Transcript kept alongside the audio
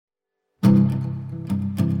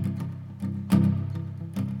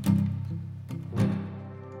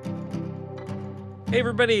Hey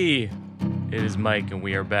everybody, it is Mike and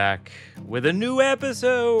we are back with a new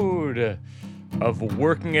episode of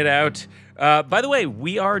Working It Out. By the way,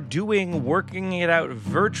 we are doing Working It Out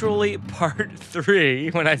virtually part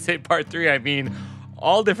 3. When I say part 3, I mean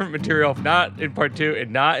all different material, not in part 2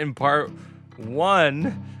 and not in part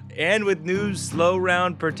 1, and with new slow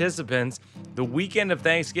round participants the weekend of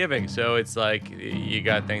Thanksgiving. So it's like you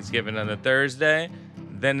got Thanksgiving on the Thursday,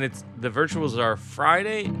 then it's the virtuals are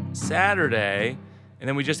Friday, Saturday, and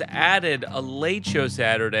then we just added a late show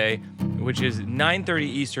Saturday, which is 9:30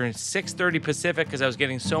 Eastern, 6:30 Pacific, because I was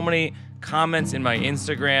getting so many comments in my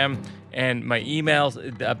Instagram and my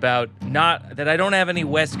emails about that I don't have any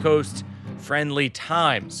West Coast friendly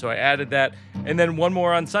time. So I added that. And then one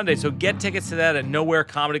more on Sunday. So get tickets to that at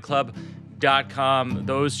nowherecomedyclub.com.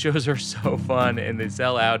 Those shows are so fun and they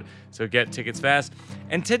sell out. So get tickets fast.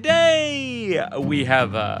 And today we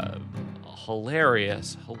have a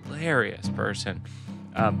hilarious person.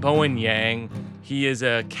 Bowen Yang. He is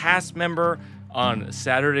a cast member on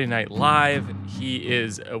Saturday Night Live. He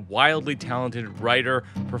is a wildly talented writer,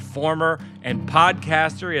 performer, and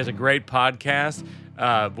podcaster. He has a great podcast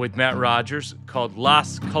with Matt Rogers called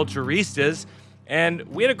Las Culturistas. And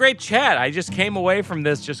we had a great chat. I just came away from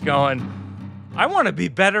this just going, I want to be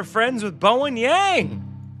better friends with Bowen Yang.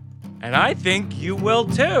 And I think you will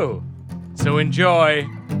too. So enjoy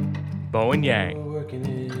Bowen Yang.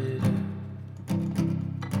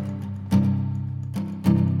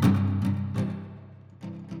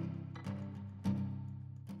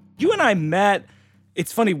 You and I met.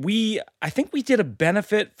 It's funny. I think we did a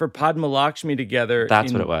benefit for Padma Lakshmi together.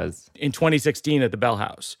 That's what it was. In 2016 at the Bell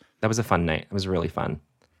House. That was a fun night. It was really fun.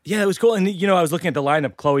 Yeah, it was cool. And, I was looking at the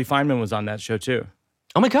lineup. Chloe Fineman was on that show, too.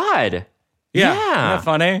 Oh, my God. Yeah. Isn't that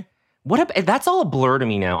funny? That's all a blur to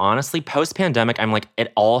me now. Honestly, post-pandemic, I'm like,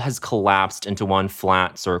 it all has collapsed into one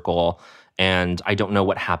flat circle. And I don't know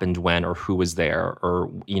what happened when or who was there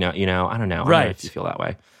or, I don't know. I don't know if you feel that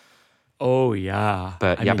way. Oh yeah,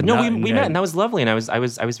 but we met and that was lovely, and I was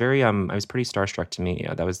very I was pretty starstruck to meet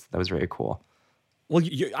you. That was very cool. Well,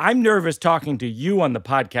 I'm nervous talking to you on the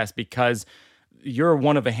podcast because you're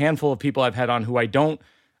one of a handful of people I've had on who I don't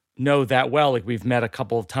know that well. Like we've met a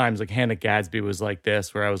couple of times. Like Hannah Gadsby was like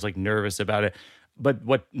this, where I was like nervous about it. But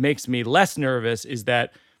what makes me less nervous is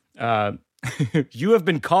that you have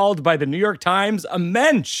been called by the New York Times a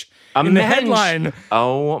mensch. The headline.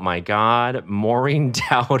 Oh my God. Maureen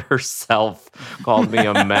Dowd herself called me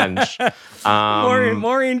a mensch.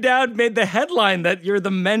 Maureen Dowd made the headline that you're the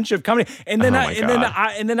mensch of comedy. And then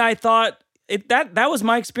I thought that was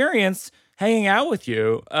my experience hanging out with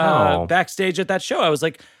you backstage at that show. I was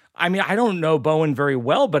like, I mean, I don't know Bowen very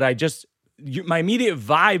well, but my immediate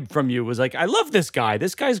vibe from you was like, I love this guy.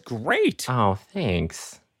 This guy's great. Oh,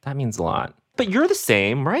 thanks. That means a lot. But you're the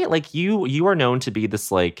same, right? Like you are known to be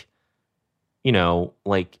this like,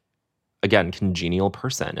 like, again, congenial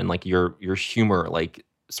person. And like your humor, like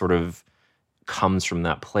sort of comes from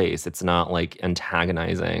that place. It's not like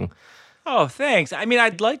antagonizing. Oh, thanks. I mean,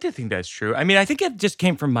 I'd like to think that's true. I mean, I think it just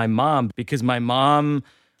came from my mom because my mom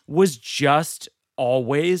was just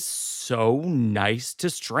always so nice to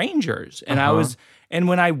strangers. And and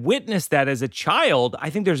when I witnessed that as a child, I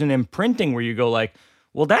think there's an imprinting where you go like,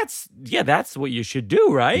 well, that's what you should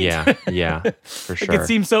do, right? Yeah, for sure. It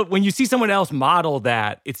seems so, when you see someone else model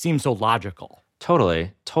that, it seems so logical.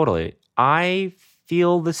 Totally. I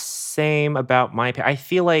feel the same about I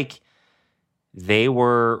feel like they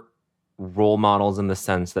were role models in the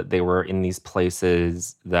sense that they were in these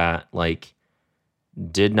places that like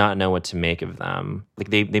did not know what to make of them. Like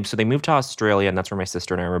they moved to Australia, and that's where my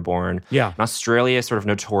sister and I were born. Yeah. And Australia is sort of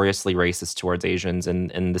notoriously racist towards Asians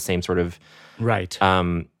in the same sort of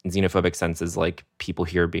xenophobic sense as like people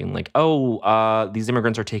here being like, these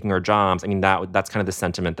immigrants are taking our jobs. I mean, that's kind of the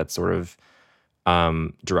sentiment that's sort of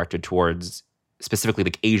directed towards specifically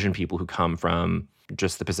like Asian people who come from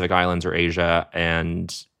just the Pacific Islands or Asia.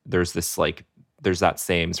 And there's that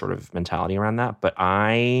same sort of mentality around that. But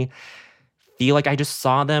I feel like I just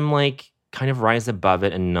saw them like kind of rise above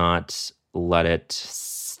it and not let it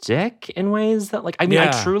stick in ways that like, I mean,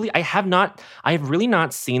 I have really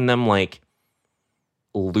not seen them like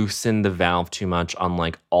loosen the valve too much on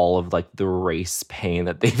like all of like the race pain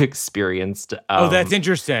that they've experienced. That's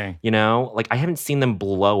interesting. Like I haven't seen them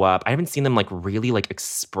blow up. I haven't seen them like really like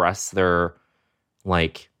express their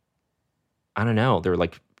like, I don't know, their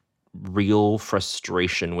like real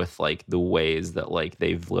frustration with like the ways that like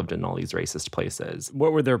they've lived in all these racist places.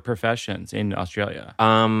 What were their professions in Australia?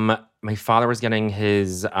 My father was getting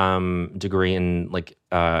his degree in like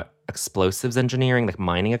explosives engineering, like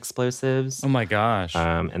mining explosives. Oh my gosh.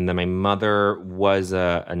 And then my mother was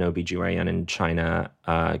an OBGYN in China,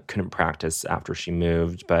 couldn't practice after she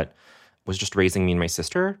moved, but was just raising me and my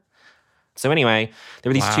sister. So anyway, there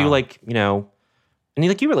were these two, like, you know, and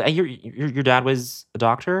like your dad was a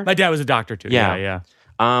doctor? My dad was a doctor too. Yeah.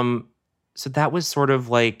 So that was sort of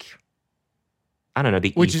like, I don't know,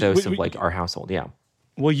 the ethos of like our household. Yeah.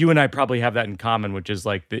 Well, you and I probably have that in common, which is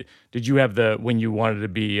like, did you have when you wanted to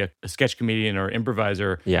be a sketch comedian or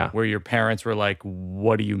improviser, where your parents were like,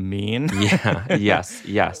 what do you mean? Yeah, yes,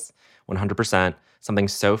 100%. Something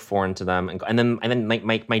so foreign to them. And then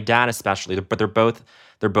like my dad especially, but they're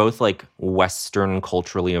both like Western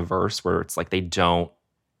culturally averse, where it's like they won't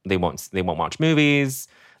watch movies,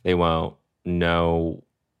 they won't know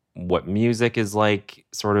what music is like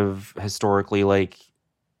sort of historically like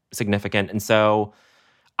significant. And so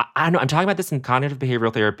I don't know, I'm talking about this in cognitive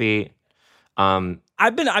behavioral therapy.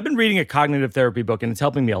 I've been reading a cognitive therapy book and it's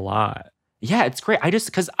helping me a lot. Yeah, it's great. I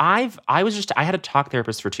had a talk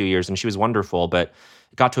therapist for 2 years and she was wonderful, but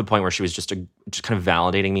it got to a point where she was just kind of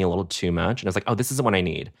validating me a little too much. And I was like, oh, this isn't what I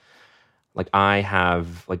need. Like I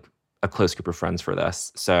have like a close group of friends for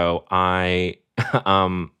this. So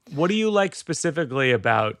what do you like specifically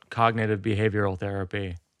about cognitive behavioral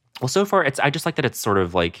therapy? Well, so far I just like that it's sort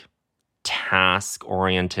of like task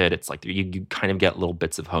oriented. It's like you kind of get little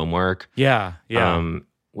bits of homework. Yeah.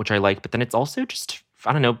 Which I like, but then it's also just,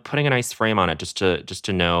 I don't know, putting a nice frame on it it's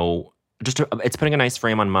putting a nice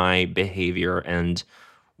frame on my behavior and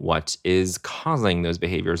what is causing those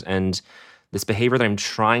behaviors. And this behavior that I'm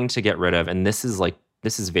trying to get rid of, and this is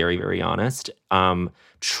very, very honest,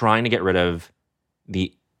 trying to get rid of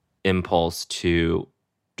the impulse to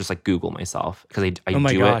just like Google myself. Because I oh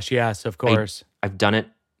my gosh, yes, of course. I've done it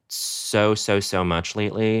so much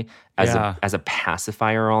lately as a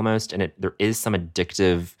pacifier almost. And there is some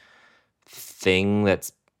addictive thing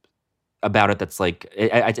that's about it that's like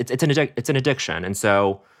it's an addiction. And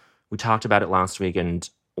so we talked about it last week and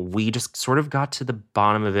we just sort of got to the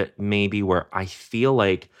bottom of it, maybe, where I feel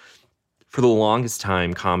like for the longest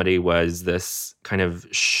time comedy was this kind of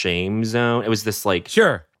shame zone. It was this like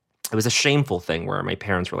it was a shameful thing where my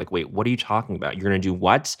parents were like, wait, what are you talking about? You're going to do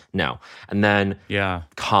what? No. And then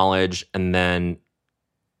college, and then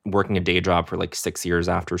working a day job for like 6 years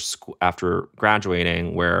after school, after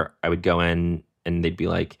graduating, where I would go in and they'd be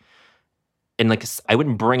like, and like I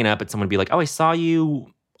wouldn't bring it up, but someone would be like, oh, I saw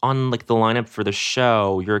you on like the lineup for the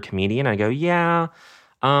show. You're a comedian. And I go, yeah.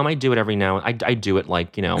 I do it every now and I do it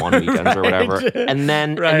like, you know, on weekends or whatever. And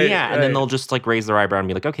then and then they'll just like raise their eyebrow and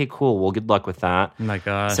be like, okay, cool. Well, good luck with that. Oh my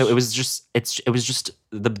gosh. So it was just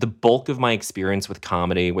the bulk of my experience with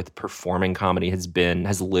comedy, with performing comedy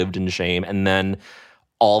has lived in shame. And then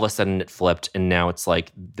all of a sudden it flipped and now it's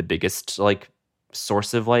like the biggest like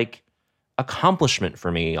source of like accomplishment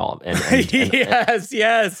for me. Yes,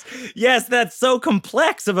 that's so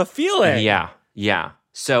complex of a feeling. Yeah.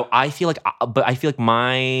 So I feel like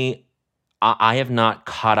I have not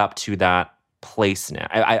caught up to that place now.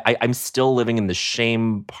 I'm still living in the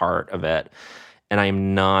shame part of it, and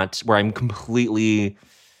I'm not where I'm completely.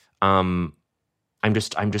 I'm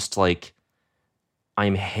just like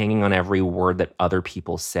I'm hanging on every word that other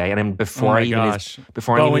people say, and I'm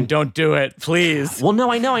Bowen, don't do it, please. Well,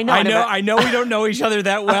 no, I know. I know we don't know each other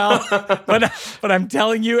that well, but I'm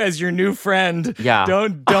telling you, as your new friend,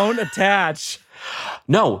 don't attach.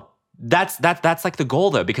 No, that's like the goal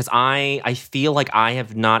though, because I feel like I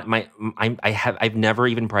have not I've never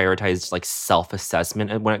even prioritized like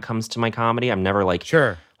self-assessment when it comes to my comedy. I'm never like,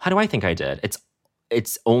 sure, how do I think I did?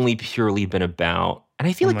 It's only purely been about, and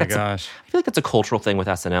I feel like I feel like that's a cultural thing with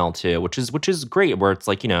SNL too, which is great, where it's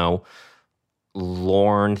like, you know,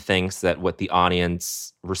 Lorne thinks that what the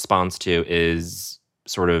audience responds to is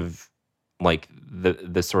sort of like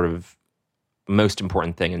the sort of most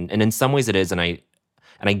important thing, and in some ways it is, and I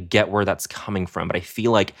get where that's coming from, but I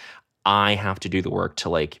feel like I have to do the work to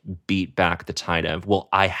like beat back the tide of, well,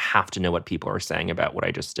 I have to know what people are saying about what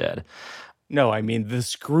I just did. No, I mean, the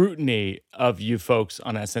scrutiny of you folks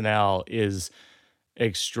on SNL is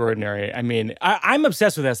extraordinary. I mean, I'm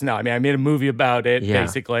obsessed with SNL. I mean, I made a movie about it,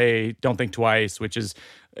 basically, Don't Think Twice, which is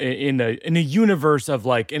in a universe of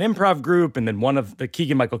like an improv group, and then one of the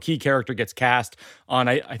Keegan-Michael Key character gets cast on,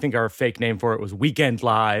 I think our fake name for it was Weekend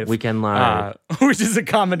Live. Which is a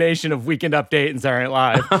combination of Weekend Update and Saturday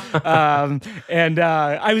Night Live.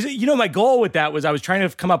 I was, you know, my goal with that was I was trying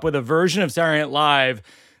to come up with a version of Saturday Night Live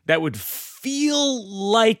that would feel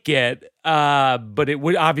like it, but it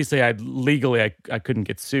would obviously I couldn't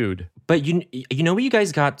get sued. But you know what you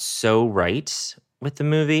guys got so right with the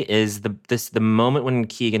movie is the moment when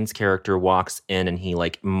Keegan's character walks in and he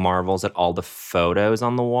like marvels at all the photos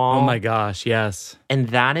on the wall. Oh my gosh, yes. And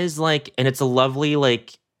that is like, and it's a lovely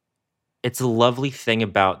thing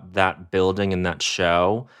about that building and that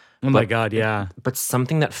show. Oh my God, yeah. But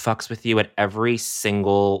something that fucks with you at every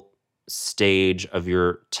single stage of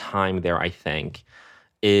your time there, I think,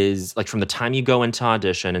 is like from the time you go into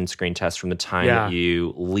audition and screen test, from the time that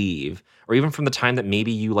you leave, or even from the time that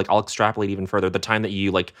maybe you like, I'll extrapolate even further, the time that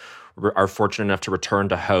you like are fortunate enough to return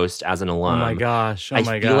to host as an alum. Oh my gosh. I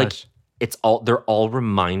feel like they're all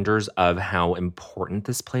reminders of how important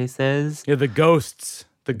this place is. Yeah, the ghosts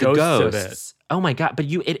of it. Oh my God. But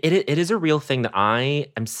it is a real thing that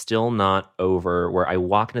I am still not over, where I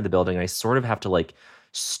walk into the building and I sort of have to like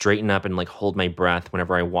straighten up and like hold my breath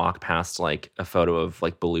whenever I walk past like a photo of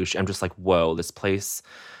like Belushi. I'm just like, whoa, this place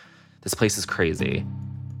is crazy.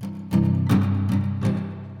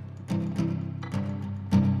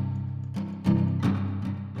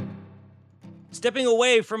 Stepping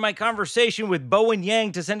away from my conversation with Bowen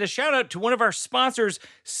Yang to send a shout out to one of our sponsors,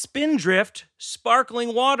 Spindrift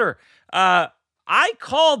Sparkling Water. I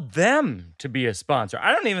called them to be a sponsor.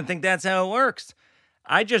 I don't even think that's how it works.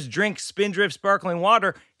 I just drink Spindrift Sparkling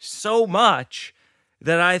Water so much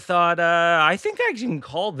that I thought, I think I can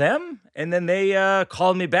call them. And then they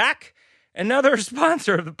called me back. And now they're a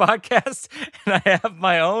sponsor of the podcast. And I have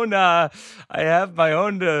my own offer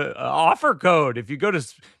code. If you go to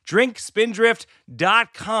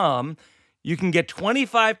drinkspindrift.com, you can get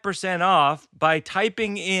 25% off by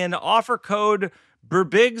typing in offer code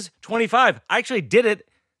Birbigs25. I actually did it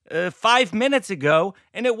 5 minutes ago,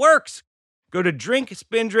 and it works. Go to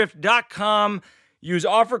drinkspindrift.com, use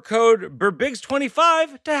offer code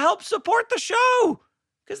Birbigs25 to help support the show,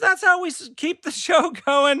 because that's how we keep the show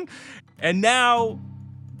going. And now,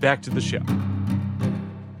 back to the show.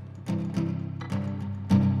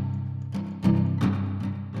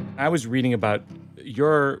 I was reading about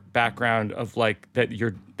your background of like that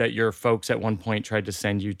your folks at one point tried to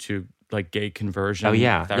send you to like gay conversion. Oh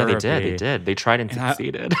yeah, therapy. They did. They tried and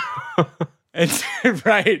succeeded.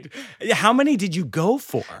 Right. How many did you go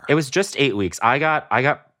for? It was just 8 weeks. I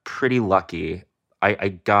got pretty lucky. I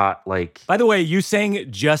got like... By the way, you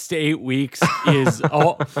saying just 8 weeks is...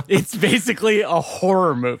 it's basically a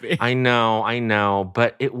horror movie. I know.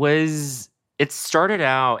 But it started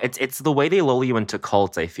out... It's the way they lull you into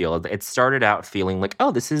cults, I feel. It started out feeling like,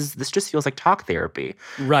 oh, this just feels like talk therapy.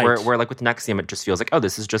 Right. Where like with NXIVM, it just feels like, oh,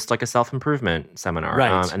 this is just like a self-improvement seminar.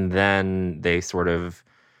 Right. And then they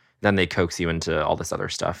coax you into all this other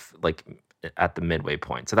stuff, like at the midway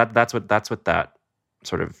point. So that's what that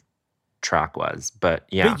sort of track was. But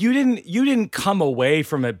yeah, but you didn't come away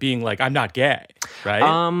from it being like, I'm not gay,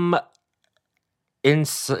 right?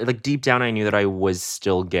 Like deep down, I knew that I was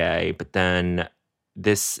still gay, but then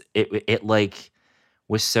it like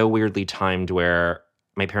was so weirdly timed where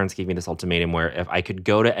my parents gave me this ultimatum where if I could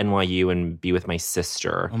go to NYU and be with my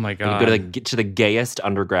sister, oh my God, I could go to the gayest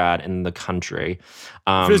undergrad in the country.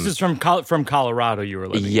 This is from Colorado. You were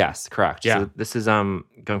living. Yes, correct. Yeah. So this is going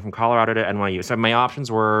from Colorado to NYU. So my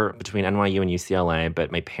options were between NYU and UCLA,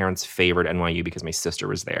 but my parents favored NYU because my sister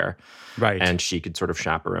was there, right? And she could sort of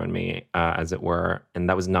chaperone me, as it were, and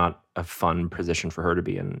that was not a fun position for her to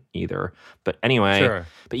be in either. But anyway, sure.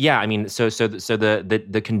 But yeah, I mean, so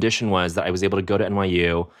the condition was that I was able to go to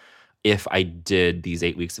NYU if I did these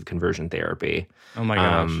 8 weeks of conversion therapy. Oh my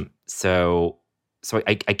gosh. So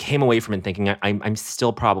I came away from it thinking I'm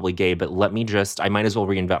still probably gay, but I might as well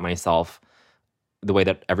reinvent myself the way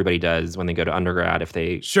that everybody does when they go to undergrad. If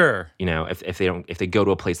they if they go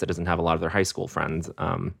to a place that doesn't have a lot of their high school friends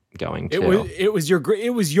going to. It was your Great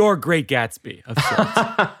Gatsby of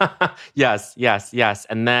sorts. Yes.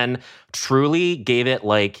 And then truly gave it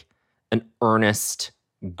like an earnest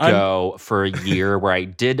go for a year where I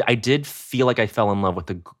did feel like I fell in love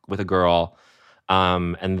with a girl.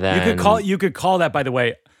 And then you could call that, by the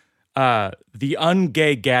way, the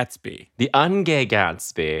Ungay Gatsby. The Ungay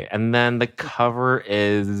Gatsby. And then the cover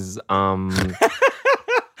is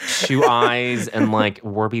two eyes and like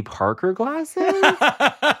Warby Parker glasses.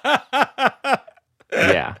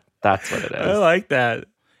 Yeah, that's what it is. I like that.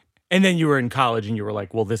 And then you were in college and you were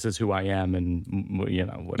like, well, this is who I am, and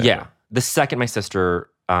whatever. Yeah. The second my sister,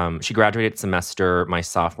 she graduated semester my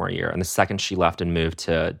sophomore year, and the second she left and moved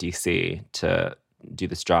to DC to do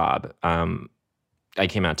this job, I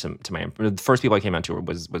came out to the first people I came out to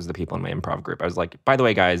was the people in my improv group. I was like, by the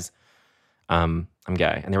way, guys, I'm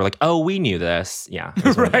gay. And they were like, oh, we knew this. Yeah.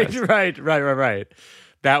 Right.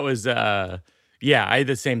 That was, I had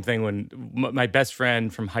the same thing when my best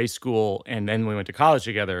friend from high school, and then we went to college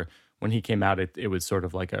together, when he came out, it was sort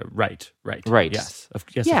of like a right. Yes, of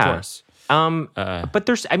course.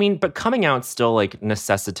 But coming out still like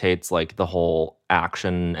necessitates like the whole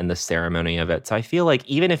action and the ceremony of it. So I feel like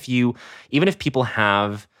even if people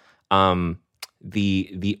have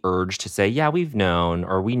the urge to say, yeah, we've known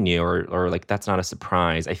or we knew or like that's not a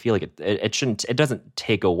surprise, I feel like it doesn't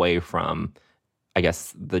take away from, I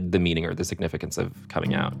guess, the meaning or the significance of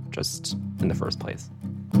coming out just in the first place.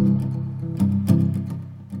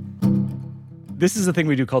 This is a thing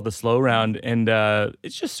we do called the slow round, and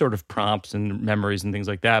it's just sort of prompts and memories and things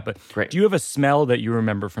like that. But do you have a smell that you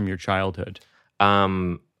remember from your childhood?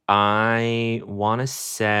 I want to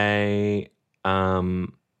say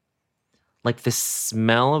like the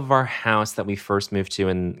smell of our house that we first moved to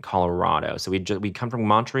in Colorado. So we come from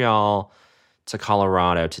Montreal to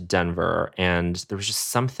Colorado to Denver, and there was just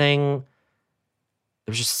something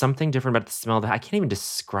different about the smell that I can't even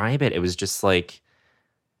describe it. It was just like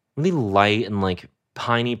really light and like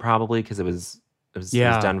piney, probably because it was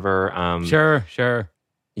Denver. Sure.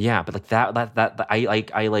 Yeah, but like that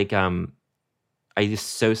I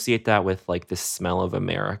associate that with like the smell of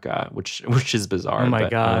America, which is bizarre. Oh my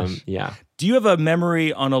gosh. Yeah. Do you have a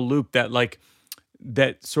memory on a loop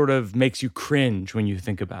that sort of makes you cringe when you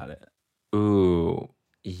think about it? Ooh,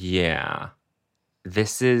 yeah.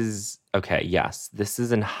 This is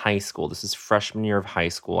in high school. This is freshman year of high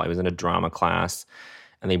school. I was in a drama class,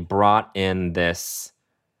 and they brought in this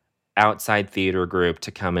outside theater group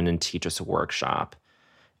to come in and teach us a workshop.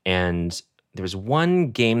 And there was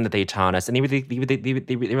one game that they taught us, and they were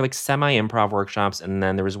like semi-improv workshops. And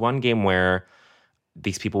then there was one game where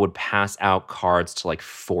these people would pass out cards to like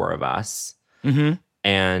 4 of us. Mm-hmm.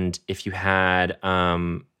 And if you had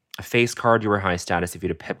a face card, you were high status. If you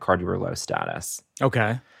had a pip card, you were low status.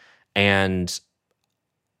 Okay. And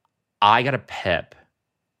I got a pip,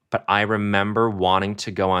 but I remember wanting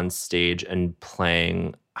to go on stage and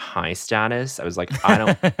playing high status. I was like,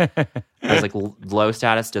 low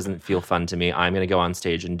status doesn't feel fun to me. I'm going to go on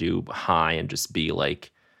stage and do high and just be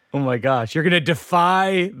like, oh my gosh, you're going to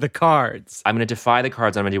defy the cards. I'm going to defy the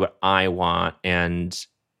cards. I'm going to do what I want. And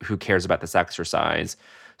who cares about this exercise?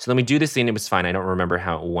 So then we do the scene. It was fine. I don't remember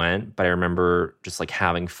how it went, but I remember just like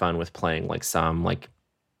having fun with playing like some like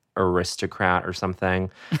aristocrat or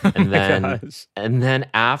something. And then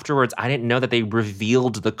afterwards, I didn't know that they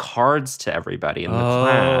revealed the cards to everybody in the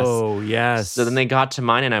class. Oh, yes. So then they got to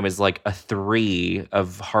mine and I was like a 3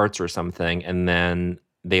 of hearts or something. And then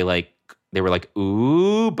they were like,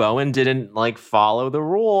 ooh, Bowen didn't like follow the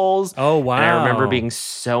rules. Oh, wow. And I remember being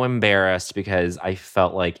so embarrassed because I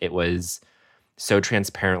felt like it was so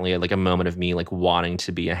transparently like a moment of me like wanting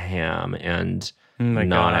to be a ham and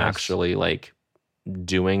not actually like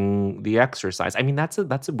doing the exercise. I mean, that's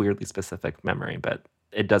a weirdly specific memory, but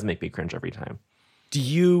it does make me cringe every time. Do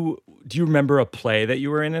you remember a play that you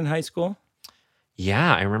were in high school?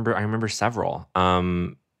 Yeah, I remember several.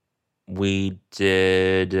 We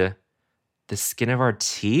did The Skin of Our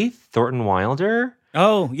Teeth, Thornton Wilder.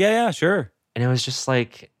 Oh, yeah, sure. And it was just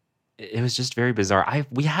like, it was just very bizarre.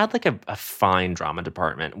 We had like a fine drama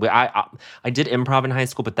department. I did improv in high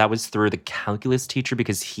school, but that was through the calculus teacher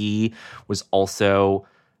because he was also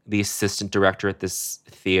the assistant director at this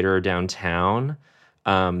theater downtown,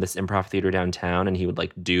 this improv theater downtown, and he would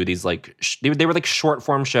like do these like they were like short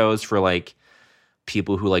form shows for like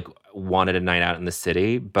people who like wanted a night out in the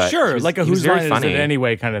city. But sure, like a whose line is it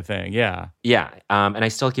anyway kind of thing. Yeah. And I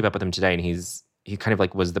still keep up with him today, and he kind of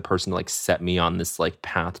like was the person to like set me on this like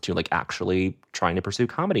path to like actually trying to pursue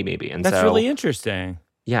comedy maybe. And that's really interesting.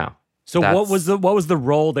 Yeah. So what was the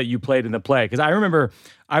role that you played in the play? Because I remember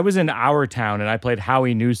I was in Our Town and I played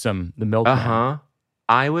Howie Newsome, the milkman. Uh-huh.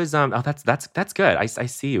 I was that's good. I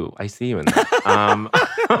see you in that.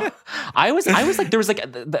 I was like there was like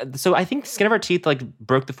so I think Skin of Our Teeth like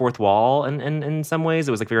broke the fourth wall in some ways.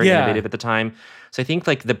 It was like very innovative at the time. So I think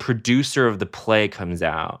like the producer of the play comes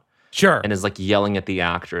out. Sure. And is like yelling at the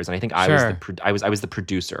actors. And I think I was the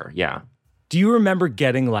producer. Yeah. Do you remember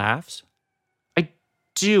getting laughs? I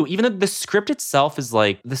do. Even though the script itself was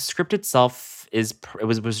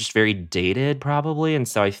just very dated probably. And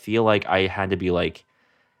so I feel like I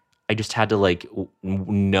just had to like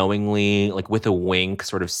knowingly, like with a wink,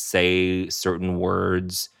 sort of say certain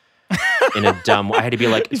words in a dumb way. I had to be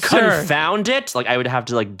like, confound it. Like I would have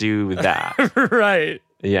to like do that. Right.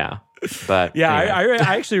 Yeah. But yeah, anyway.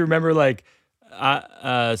 I actually remember like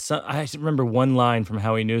I remember one line from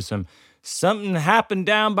Howie Newsome. Something happened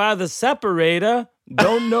down by the separator.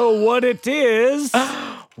 Don't know what it is.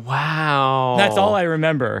 Wow. That's all I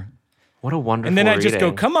remember. What a wonderful And then I just reading.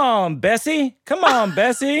 go, come on, Bessie. Come on,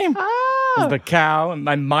 Bessie. The cow.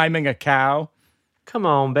 I'm miming a cow. Come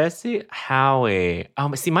on, Bessie. Howie.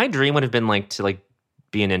 See, my dream would have been like to like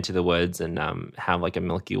be in Into the Woods and have like a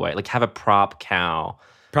Milky Way, like have a prop cow.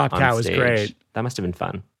 Prop cow is great. That must have been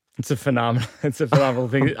fun. It's a phenomenal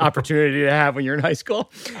thing, opportunity to have when you're in high school.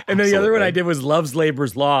 And then the other one I did was Love's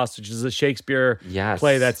Labour's Lost, which is a Shakespeare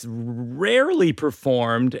play that's rarely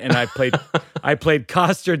performed. And I played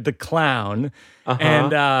Costard the Clown.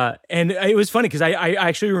 And it was funny because I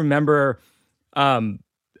actually remember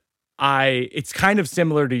it's kind of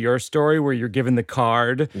similar to your story where you're given the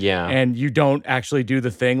card and you don't actually do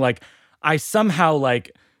the thing. Like I somehow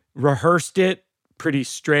like rehearsed it pretty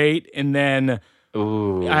straight and then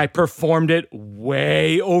I performed it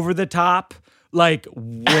way over the top, like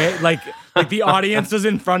the audience was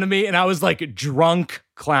in front of me, and I was like drunk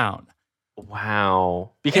clown.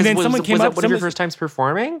 Wow! Because then someone came up. That one of your first times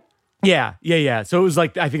performing? Yeah. So it was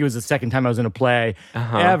like I think it was the second time I was in a play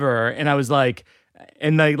ever, and I was like,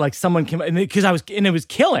 and like someone came and because it was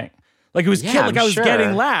killing. Like it was like I was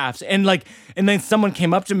getting laughs and then someone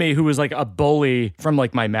came up to me who was like a bully from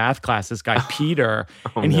like my math class, this guy Peter,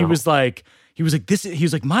 and he was like,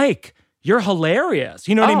 Mike, you're hilarious.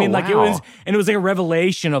 You know what I mean? Like it was like a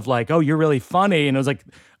revelation of like, oh, you're really funny. And it was like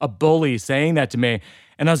a bully saying that to me.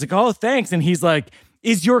 And I was like, oh, thanks. And he's like,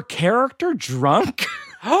 is your character drunk?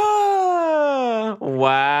 Wow.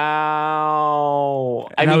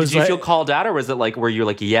 I mean, did you feel called out or was it like, were you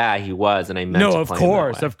like, yeah, he was and I meant to play him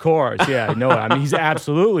that way? Of course. Yeah, no, I mean, he's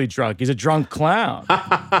absolutely drunk. He's a drunk clown.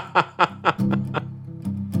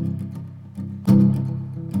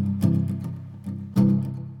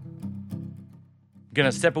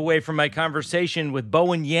 Gonna step away from my conversation with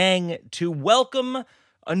Bowen Yang to welcome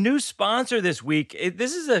a new sponsor this week.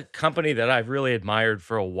 This is a company that I've really admired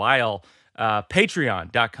for a while,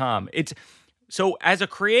 Patreon.com. So as a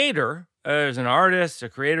creator, as an artist, a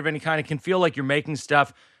creator of any kind, it can feel like you're making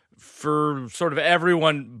stuff for sort of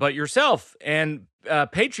everyone but yourself. And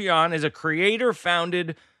Patreon is a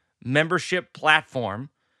creator-founded membership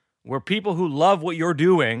platform where people who love what you're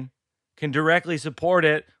doing can directly support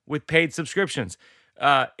it with paid subscriptions.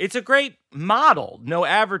 It's a great model. No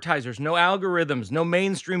advertisers, no algorithms, no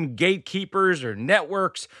mainstream gatekeepers or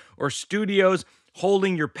networks or studios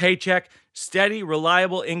holding your paycheck. Steady,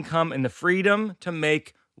 reliable income and the freedom to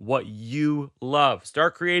make what you love.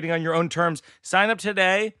 Start creating on your own terms. Sign up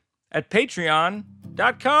today at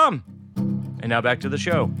patreon.com. And now back to the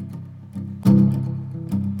show.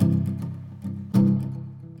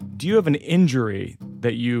 Do you have an injury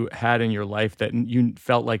that you had in your life that you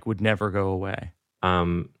felt like would never go away?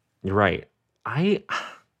 You're right. I've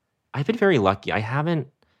been very lucky. I haven't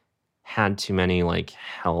had too many like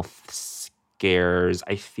health scares.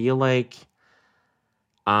 I feel like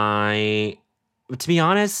to be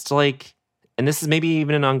honest, like, and this is maybe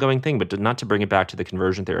even an ongoing thing, but not to bring it back to the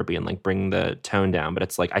conversion therapy and like bring the tone down, but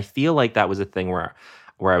it's like, I feel like that was a thing where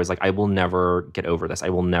I was like, I will never get over this. I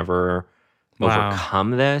will never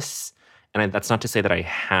overcome this. And that's not to say that I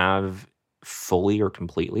have fully or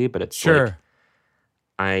completely, but it's like,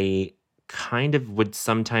 I kind of would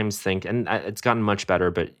sometimes think, and it's gotten much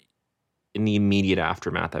better, but in the immediate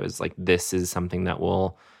aftermath, I was like, this is something that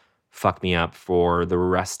will fuck me up for the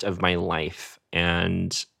rest of my life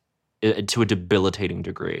and to a debilitating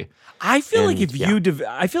degree. I feel like if you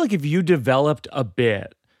developed a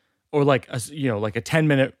bit or like a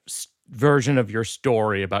 10-minute version of your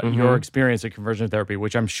story about your experience of conversion therapy,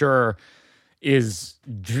 which I'm sure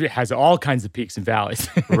has all kinds of peaks and valleys.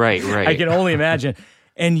 Right. I can only imagine.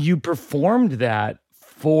 And you performed that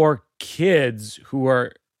for kids who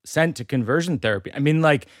are sent to conversion therapy. I mean,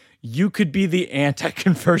 like, you could be the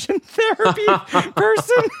anti-conversion therapy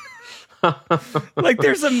person. Like,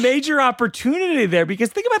 there's a major opportunity there because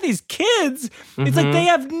think about these kids. It's like they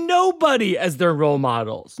have nobody as their role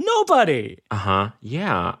models. Nobody.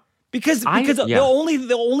 Yeah. Because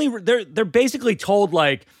they're basically told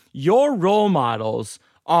like your role models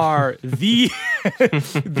are these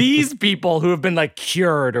people who have been like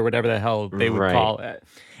cured or whatever the hell they would call it.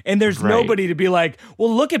 And there's nobody to be like,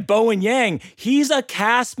 well, look at Bowen Yang. He's a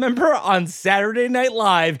cast member on Saturday Night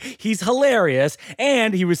Live. He's hilarious.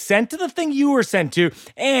 And he was sent to the thing you were sent to.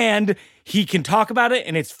 And he can talk about it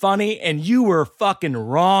and it's funny. And you were fucking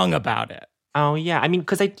wrong about it. Oh, yeah. I mean,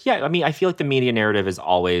 I feel like the media narrative is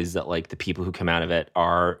always that like the people who come out of it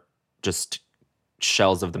are just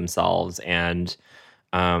shells of themselves and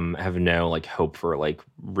have no like hope for like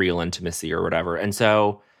real intimacy or whatever. And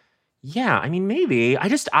so, yeah, I mean, maybe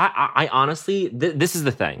I honestly, this is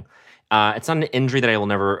the thing. It's not an injury that I will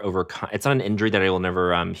never overcome. It's not an injury that I will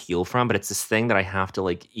never heal from, but it's this thing that I have to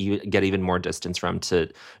like get even more distance from to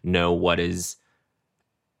know what is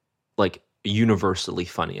like universally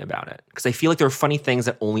funny about it. Because I feel like there are funny things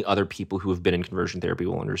that only other people who have been in conversion therapy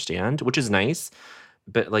will understand, which is nice.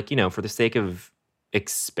 But like, for the sake of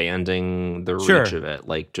expanding the reach of it,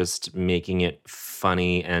 like just making it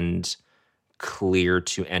funny and clear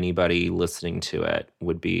to anybody listening to it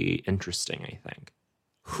would be interesting, I think.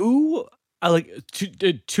 I like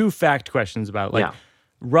two fact questions about it.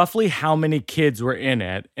 Roughly how many kids were in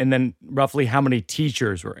it, and then roughly how many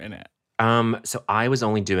teachers were in it? So I was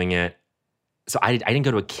only doing it. So I didn't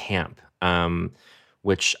go to a camp,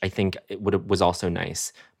 which I think was also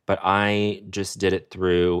nice. But I just did it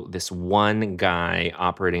through this one guy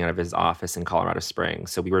operating out of his office in Colorado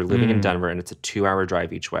Springs. So we were living in Denver, and it's a 2-hour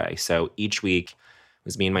drive each way. So each week, it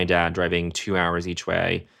was me and my dad driving 2 hours each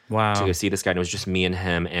way to go see this guy. And it was just me and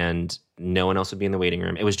him, and no one else would be in the waiting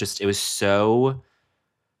room. It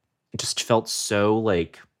just felt so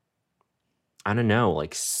like, I don't know,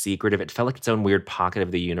 like secretive. It felt like its own weird pocket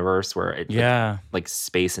of the universe where it like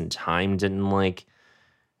space and time didn't like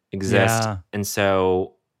exist. Yeah. And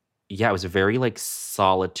so, it was a very like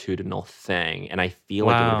solitudinal thing. And I feel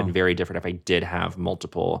like it would have been very different if I did have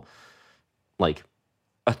multiple like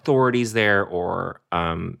authorities there or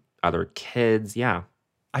other kids. Yeah.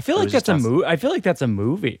 I feel like that's a movie. I feel like that's a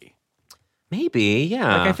movie. Maybe,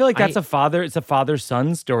 yeah. Like I feel like that's it's a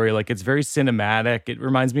father-son story. Like it's very cinematic. It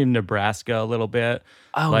reminds me of Nebraska a little bit.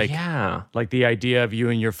 Oh, like, yeah. Like the idea of you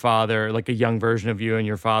and your father, like a young version of you and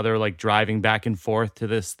your father, like driving back and forth to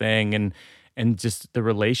this thing and just the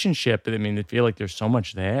relationship. I mean, I feel like there's so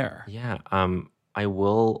much there. Yeah. I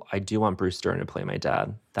do want Bruce Dern to play my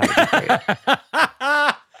dad. That would be great.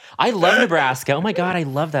 I love Nebraska. Oh my God, I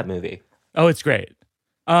love that movie. Oh, it's great.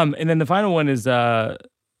 And then the final one is, do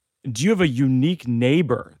you have a unique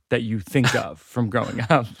neighbor that you think of from growing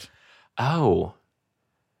up? Oh,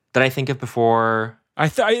 that I think of before?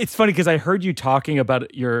 It's funny because I heard you talking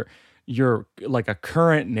about your like a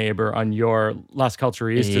current neighbor on your Las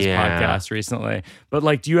Culturistas podcast recently. But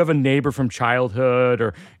like, do you have a neighbor from childhood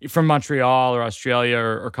or from Montreal or Australia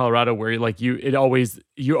or Colorado where you always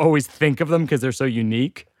think of them because they're so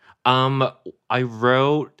unique?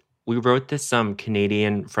 We wrote this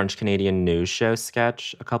French Canadian news show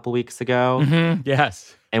sketch a couple weeks ago. Mm-hmm.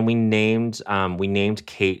 Yes. And we named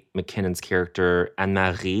Kate McKinnon's character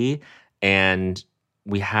Anne-Marie, and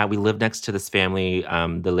we lived next to this family,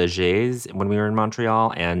 the Légers, when we were in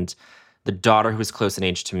Montreal, and the daughter who was close in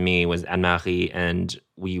age to me was Anne-Marie, and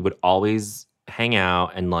we would always hang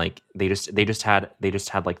out, and like they just had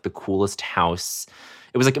like the coolest house.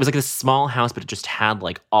 It was like this small house, but it just had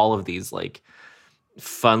like all of these like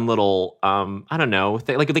fun little I don't know,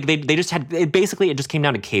 they just had it. Basically, it just came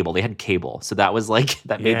down to cable. They had cable, so that was like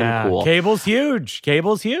that made them cool. Cable's huge.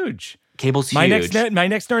 My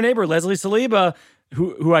next door neighbor, Leslie Saliba,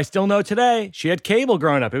 who I still know today, she had cable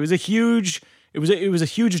growing up. It was a huge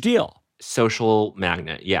deal. Social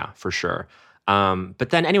magnet, yeah, for sure.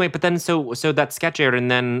 But then so that sketch aired, and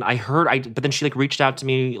then but then she like reached out to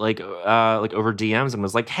me like over DMs and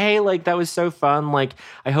was like, hey, like that was so fun. Like,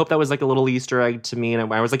 I hope that was like a little Easter egg to me.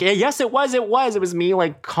 And I was like, yeah, yes, it was. It was me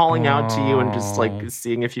like calling out to you and just like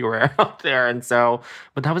seeing if you were out there. And so,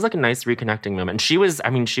 but that was like a nice reconnecting moment. And she was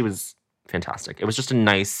fantastic. It was just we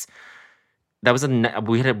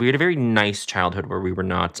had a very nice childhood where we were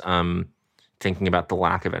not, thinking about the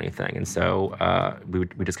lack of anything, and so we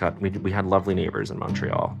had lovely neighbors in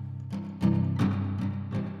Montreal.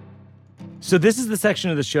 So this is the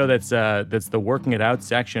section of the show that's the working it out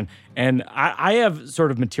section, and I have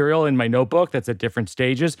sort of material in my notebook that's at different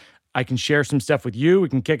stages. I can share some stuff with you. We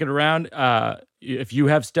can kick it around. If you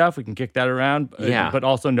have stuff, we can kick that around. Yeah, but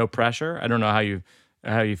also no pressure. I don't know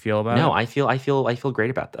how you feel about it. No, I feel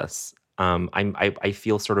great about this. I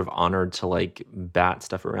feel sort of honored to like bat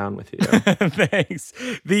stuff around with you. Thanks.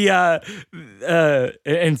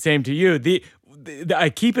 And same to you.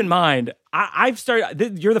 I keep in mind, I've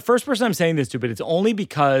started. You're the first person I'm saying this to, but it's only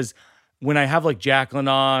because when I have like Jacqueline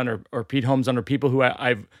on or Pete Holmes on or people who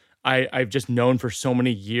I've just known for so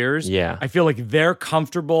many years. Yeah. I feel like they're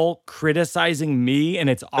comfortable criticizing me, and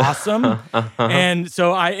it's awesome. And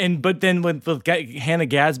so but then with Hannah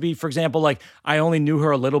Gadsby, for example, like I only knew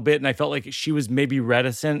her a little bit, and I felt like she was maybe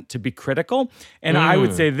reticent to be critical. And I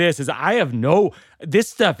would say this I'm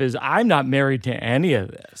not married to any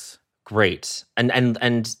of this. Great.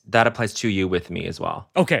 And that applies to you with me as well.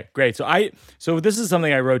 Okay, great. So this is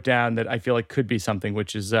something I wrote down that I feel like could be something,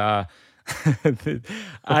 which is I've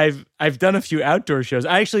done a few outdoor shows.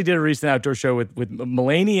 I actually did a recent outdoor show with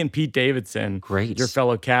Mulaney and Pete Davidson. Great. Your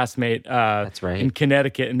fellow castmate. That's right. In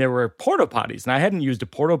Connecticut. And there were porta potties. And I hadn't used a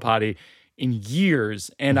porta potty in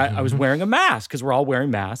years. And I was wearing a mask because we're all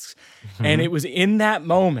wearing masks. And it was in that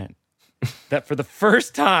moment that for the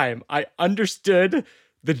first time, I understood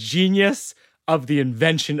the genius of the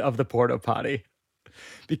invention of the porta potty.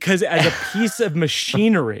 Because as a piece of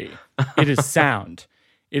machinery, it is sound.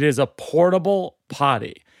 It is a portable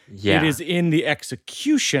potty. Yeah. It is in the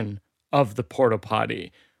execution of the porta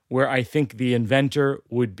potty where I think the inventor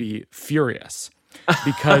would be furious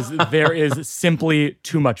because there is simply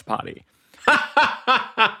too much potty.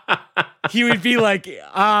 He would be like,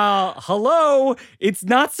 hello, it's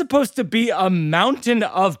not supposed to be a mountain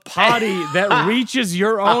of potty that reaches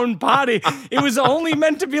your own potty. It was only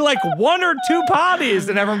meant to be like 1 or 2 potties.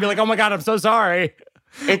 And everyone would be like, oh my God, I'm so sorry.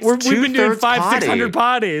 We've been doing 500-600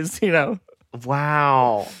 potties, you know?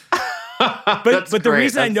 Wow. But the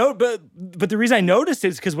reason I noticed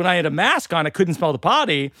is because when I had a mask on, I couldn't smell the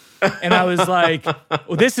potty, and I was like,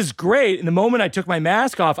 "Well, this is great." And the moment I took my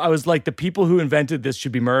mask off, I was like, "The people who invented this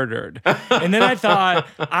should be murdered." And then I thought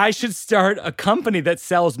I should start a company that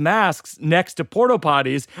sells masks next to porta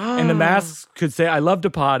potties, and the masks could say, "I love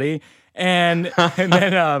to potty." And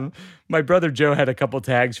then my brother Joe had a couple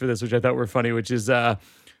tags for this, which I thought were funny, which is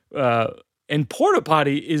and porta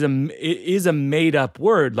potty is a made up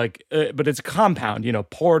word, like, but it's a compound. You know,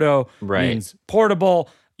 porto means portable.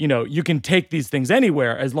 You know, you can take these things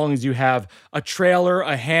anywhere as long as you have a trailer,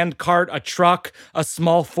 a hand cart, a truck, a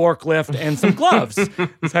small forklift, and some gloves. So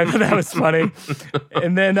I thought that was funny.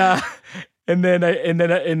 And then I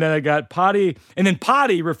got potty, and then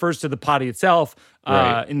potty refers to the potty itself.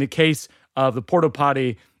 In the case of the porta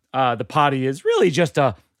potty, the potty is really just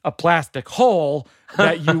a plastic hole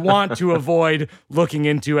that you want to avoid looking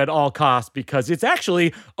into at all costs because it's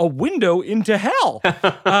actually a window into hell.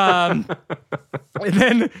 And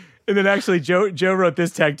then actually Joe wrote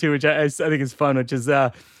this tag too, which I think is fun, which is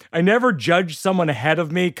I never judge someone ahead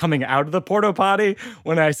of me coming out of the porta potty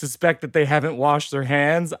when I suspect that they haven't washed their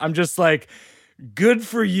hands. I'm just like, good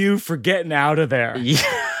for you for getting out of there.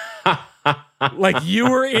 Yeah. Like you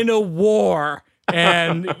were in a war.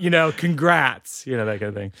 And, you know, congrats, you know, that kind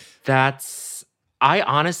of thing. I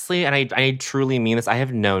honestly, and I truly mean this, I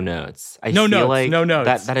have no notes. No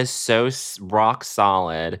notes. That is so rock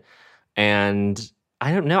solid. And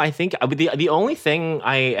I don't know, I think the only thing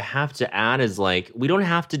I have to add is like, we don't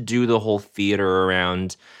have to do the whole theater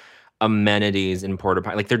around amenities in porta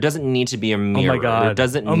potty. Like there doesn't need to be a mirror. Oh my God. There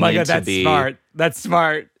doesn't need to be. That's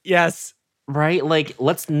smart. Yes. Right? Like,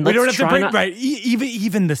 let's we don't have to break, right?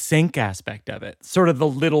 Even the sink aspect of it, sort of the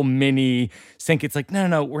little mini sink. It's like,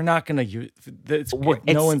 no, we're not going to use it.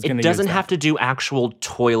 No one's going to use it. It doesn't have to do actual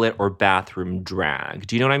toilet or bathroom drag.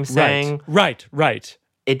 Do you know what I'm saying? Right.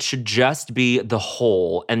 It should just be the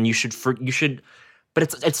whole, and you should,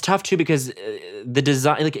 but it's tough too because the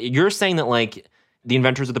design, like you're saying that like the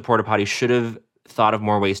inventors of the porta potty should have thought of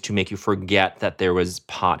more ways to make you forget that there was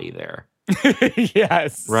potty there.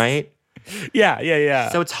 Yes. Right? Yeah.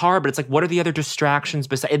 So it's hard, but it's like, what are the other distractions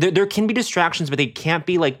besides? There can be distractions, but they can't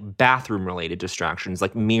be like bathroom-related distractions,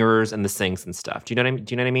 like mirrors and the sinks and stuff. Do you know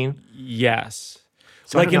what I mean? Yes.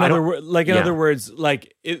 So like in other words,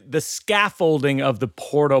 like the scaffolding of the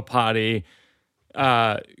porta potty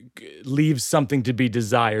leaves something to be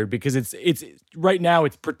desired because it's right now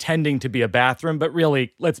it's pretending to be a bathroom, but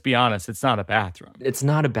really, let's be honest, it's not a bathroom. It's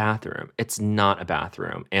not a bathroom.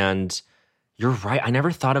 And you're right. I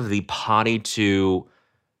never thought of the potty to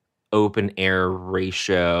open air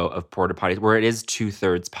ratio of porta potties where it is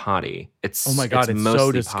 2/3 potty. Oh my God, it's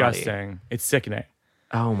so disgusting. Potty. It's sickening.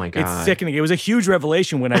 Oh my God. It's sickening. It was a huge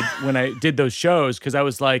revelation when I did those shows because I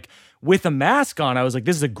was like, with a mask on, I was like,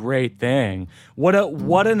 this is a great thing.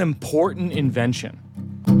 What an important invention.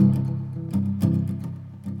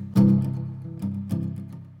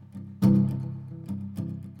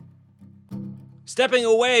 Stepping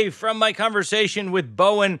away from my conversation with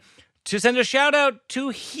Bowen to send a shout out to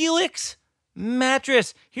Helix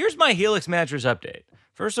Mattress. Here's my Helix Mattress update.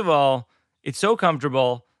 First of all, it's so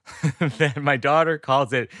comfortable that my daughter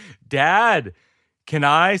calls it, Dad, can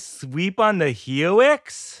I sleep on the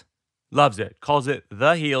Helix? Loves it. Calls it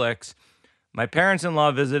the Helix. My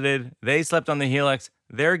parents-in-law visited. They slept on the Helix.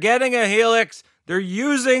 They're getting a Helix. They're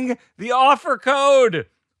using the offer code,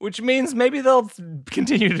 which means maybe they'll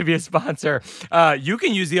continue to be a sponsor. You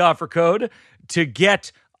can use the offer code to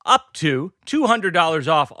get up to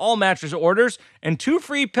 $200 off all mattress orders and 2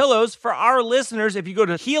 free pillows for our listeners if you go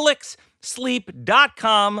to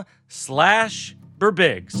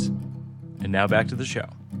helixsleep.com/Birbigs. And now back to the show.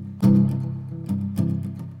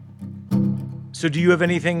 So do you have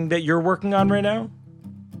anything that you're working on right now?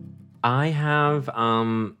 I have,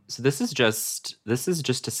 so this is just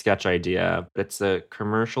a sketch idea, but it's a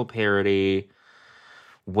commercial parody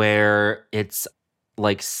where it's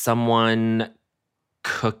like someone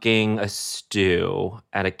cooking a stew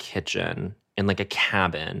at a kitchen in like a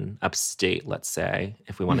cabin upstate, let's say,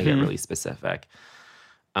 if we want to get really specific.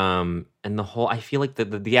 And the whole, I feel like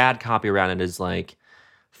the ad copy around it is like,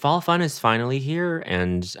 fall fun is finally here,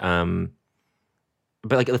 and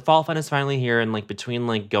but like the fall fun is finally here, and like between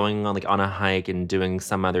like going on like on a hike and doing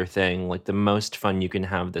some other thing, like the most fun you can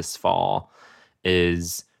have this fall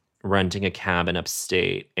is renting a cabin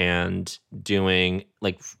upstate and doing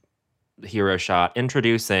like hero shot,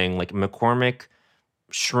 introducing like McCormick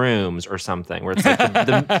shrooms or something, where it's like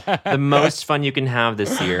the most fun you can have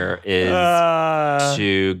this year is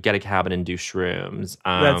to get a cabin and do shrooms.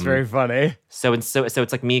 That's very funny. So it's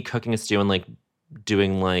like me cooking a stew and like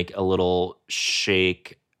doing like a little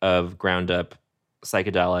shake of ground up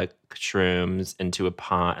psychedelic shrooms into a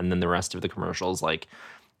pot, and then the rest of the commercials like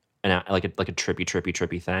a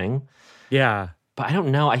trippy thing. Yeah. But I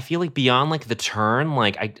don't know. I feel like beyond like the turn,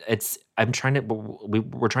 like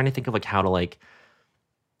we're trying to think of like how to like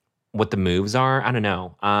what the moves are. I don't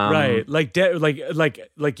know. Right. Like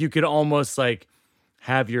you could almost like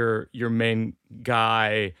have your main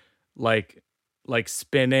guy like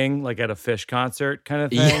spinning like at a Fish concert kind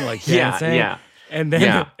of thing, like dancing. Yeah. And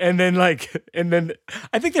then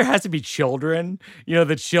I think there has to be children,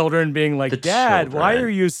 the children being like, Dad, why are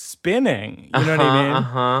you spinning? You know what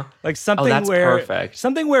I mean? Like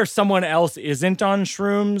something where someone else isn't on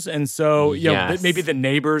shrooms. And so, maybe the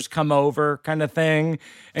neighbors come over kind of thing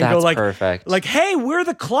and that's go like, perfect. Like, hey, we're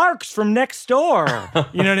the Clarks from next door.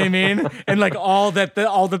 You know what I mean? And like all that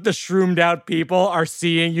the shroomed out people are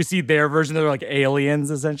seeing, you see their version. They're like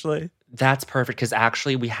aliens essentially. That's perfect, because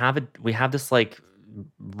actually we have this like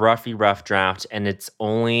rough draft, and it's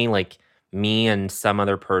only like me and some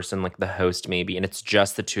other person, like the host maybe, and it's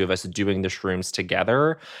just the two of us doing the shrooms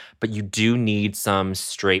together. But you do need some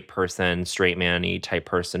straight man-y type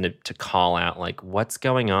person to call out like what's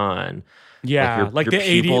going on. Yeah, like your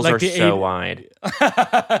pupils are so wide.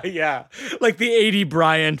 Yeah, like the 80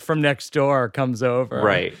 Bryant from next door comes over.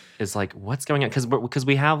 Right, is like what's going on, because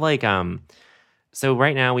we have like so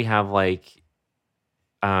right now we have like,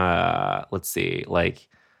 let's see, like,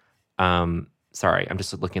 sorry, I'm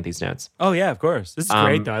just looking at these notes. Oh yeah, of course. This is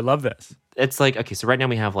great though. I love this. It's like, okay, so right now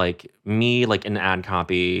we have like me, like an ad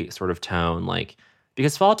copy sort of tone, like,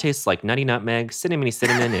 because fall tastes like nutty nutmeg, cinnamon, and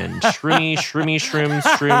shroomy, shrooms.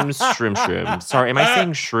 Sorry, am I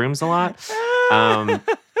saying shrooms a lot?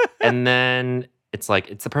 And then it's like,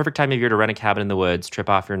 it's the perfect time of year to rent a cabin in the woods, trip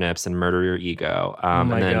off your nips, and murder your ego.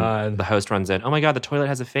 And then God. The host runs in, oh my God, the toilet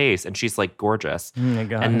has a face. And she's like gorgeous. Oh my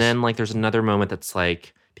gosh. And then like there's another moment that's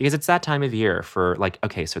like, because it's that time of year for like,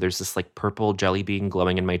 okay, so there's this like purple jelly bean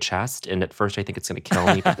glowing in my chest. And at first I think it's going to kill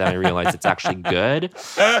me, but then I realize it's actually good.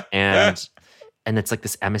 And it's like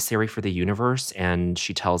this emissary for the universe. And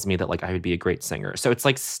she tells me that like I would be a great singer. So it's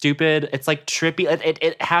like stupid. It's like trippy.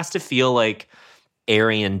 It has to feel like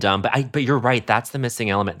airy and dumb, but you're right. That's the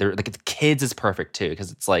missing element. They're like the kids is perfect too,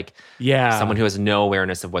 because it's like someone who has no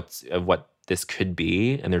awareness of what this could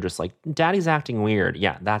be, and they're just like, Daddy's acting weird.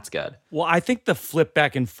 Yeah, that's good. Well, I think the flip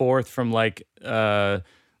back and forth from like the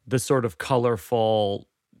sort of colorful,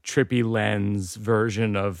 trippy lens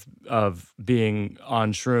version of being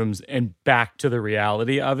on shrooms and back to the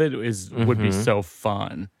reality of it would be so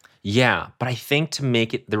fun. Yeah, but I think to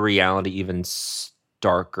make it the reality even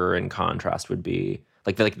darker in contrast would be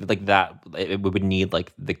like that. It would need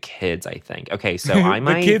like the kids, I think. Okay, so I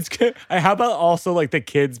might. The kids. How about also like the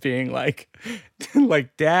kids being like,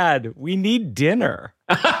 like, Dad, we need dinner.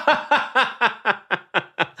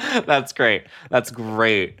 That's great. That's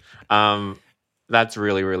great. That's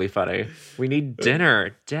really, really funny. We need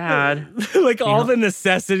dinner, Dad. Like all the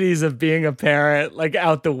necessities of being a parent, like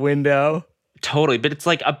out the window. Totally, but it's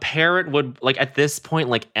like a parent would like at this point,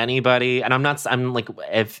 like anybody, and I'm like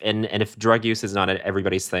if drug use is not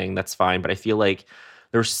everybody's thing, that's fine. But I feel like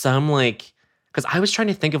there's some like, because I was trying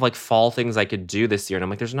to think of like fall things I could do this year, and I'm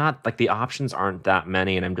like, there's not like the options aren't that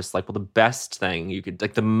many, and I'm just like, well, the best thing you could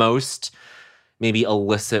like the most maybe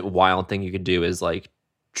illicit wild thing you could do is like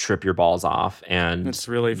trip your balls off and it's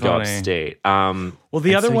really go funny. upstate. Well,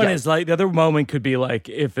 the other one is like the other moment could be like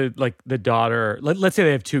if it like the daughter, let's say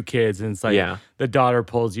they have two kids, and it's like the daughter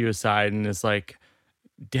pulls you aside and is like,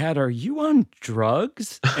 Dad, are you on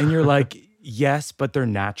drugs? And you're like, yes, but they're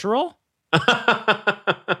natural.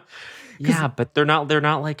 Yeah, but they're not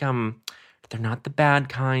like they're not the bad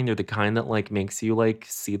kind. They're the kind that like makes you like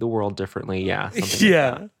see the world differently. Yeah, something like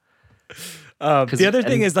that. The other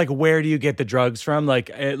thing is like, where do you get the drugs from?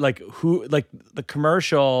 Like who? Like the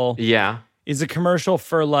commercial. Yeah, is a commercial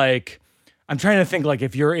for like, I'm trying to think like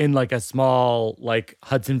if you're in like a small like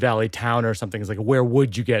Hudson Valley town or something, it's like where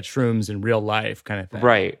would you get shrooms in real life kind of thing.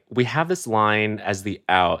 Right. We have this line as the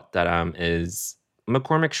out that is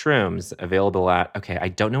McCormick Shrooms available at, okay, I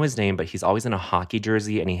don't know his name, but he's always in a hockey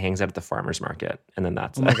jersey and he hangs out at the farmer's market. And then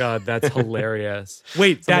that's Oh my God, that's hilarious.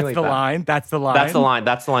 Wait, that's like the line? That's the line? That's the line.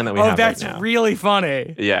 That's the line that we have that's right now. Really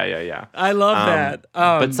funny. Yeah. I love that.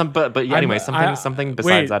 But anyway, something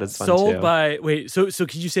besides that is fun too. So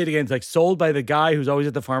could you say it again? It's like sold by the guy who's always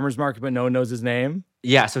at the farmer's market, but no one knows his name?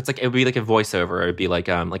 Yeah, so it's like it would be like a voiceover. It would be like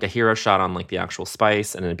a hero shot on like the actual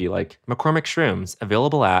spice, and it'd be like McCormick Shrooms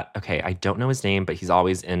available at. Okay, I don't know his name, but he's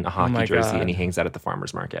always in a hockey jersey and he hangs out at the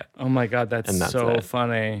farmer's market. Oh my God, that's so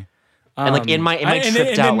funny. And like in my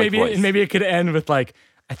tripped out maybe voice. And maybe it could end with like,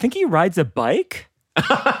 I think he rides a bike.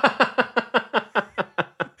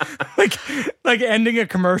 like ending a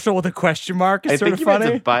commercial with a question mark is sort of funny. I think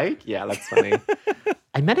he rides a bike. Yeah, that's funny.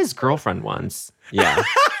 I met his girlfriend once. Yeah,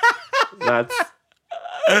 that's.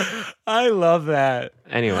 I love that.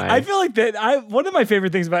 Anyway, I feel like that. One of my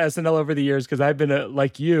favorite things about SNL over the years, because I've been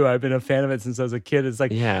I've been a fan of it since I was a kid. Is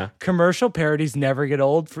like commercial parodies never get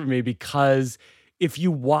old for me because if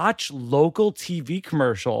you watch local TV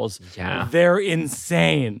commercials, they're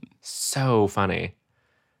insane. So funny.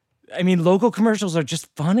 I mean, local commercials are just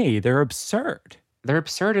funny. They're absurd. They're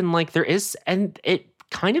absurd, and like and it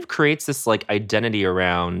kind of creates this like identity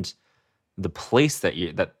around the place that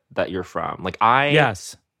you're from. Like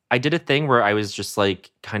I did a thing where I was just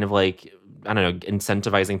like kind of like, I don't know,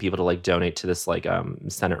 incentivizing people to like donate to this like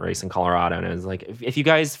Senate race in Colorado. And it was like, if you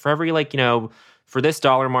guys, for every like, for this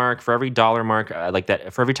dollar mark, for every dollar mark, like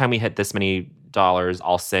that, for every time we hit this many dollars,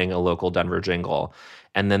 I'll sing a local Denver jingle.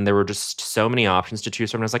 And then there were just so many options to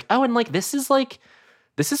choose from. And I was like, oh, and like, this is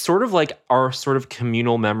sort of like our sort of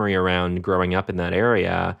communal memory around growing up in that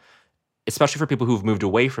area. Especially for people who've moved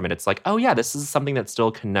away from it, it's like, oh yeah, this is something that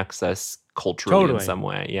still connects us culturally in some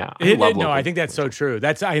way. Yeah, I think that's so true.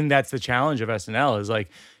 That's the challenge of SNL is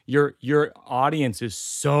like your audience is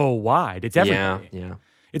so wide. It's everybody. Yeah.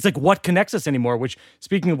 It's like what connects us anymore. Which,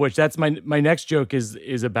 speaking of which, that's my next joke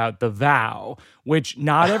is about The Vow, which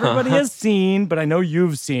not everybody has seen, but I know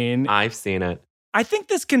you've seen. I've seen it. I think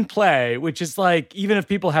this can play, which is like, even if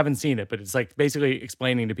people haven't seen it, but it's like basically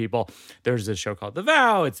explaining to people, there's this show called The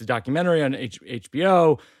Vow. It's a documentary on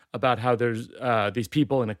HBO about how there's these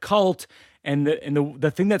people in a cult. And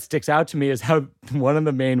the thing that sticks out to me is how one of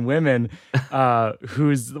the main women,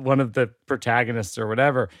 who's one of the protagonists or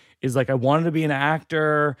whatever, is like, I wanted to be an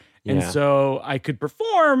actor. And so I could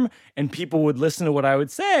perform and people would listen to what I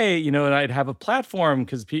would say, and I'd have a platform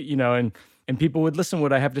because, and people would listen to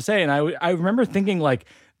what I have to say. And I remember thinking like,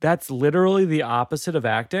 that's literally the opposite of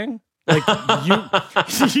acting. Like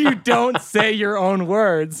you don't say your own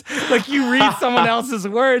words. Like you read someone else's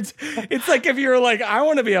words. It's like if you're like, I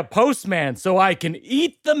want to be a postman so I can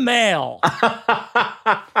eat the mail.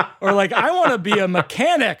 Or like, I want to be a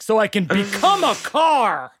mechanic so I can become a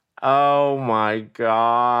car. Oh my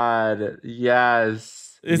God. Yes.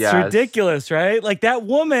 It's ridiculous, right? Like that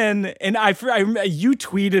woman, and you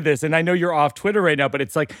tweeted this, and I know you're off Twitter right now, but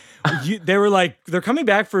it's like, they were like, they're coming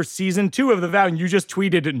back for season 2 of The Vow, and you just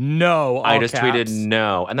tweeted no. I just tweeted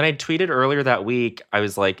no. And then I tweeted earlier that week, I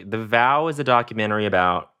was like, The Vow is a documentary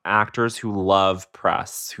about actors who love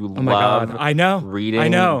press, who love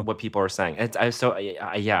reading what people are saying.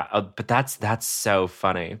 But that's so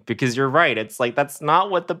funny because you're right. It's like that's not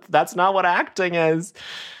what acting is.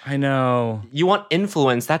 I know. You want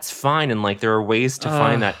influence, that's fine, and like there are ways to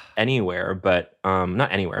find that anywhere, but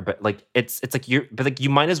not anywhere, but like it's like you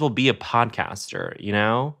might as well be a podcaster,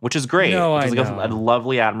 which is great. Which is like a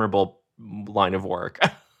lovely, admirable line of work.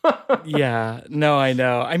 Yeah, no, I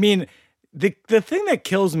know. I mean, the thing that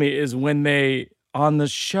kills me is when they, on the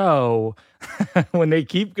show, when they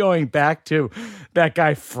keep going back to that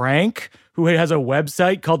guy Frank, who has a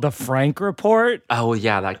website called The Frank Report. Oh,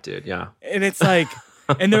 yeah, that dude, yeah. And it's like,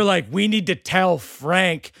 and they're like, we need to tell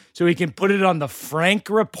Frank so he can put it on the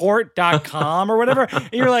frankreport.com or whatever. And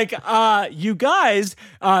you're like, you guys,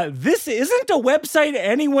 this isn't a website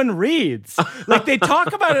anyone reads. Like they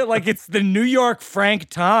talk about it like it's the New York Frank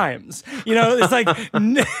Times. It's like,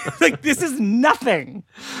 like this is nothing.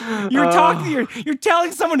 You're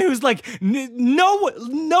telling someone who's like,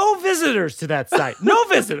 no visitors to that site. No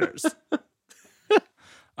visitors.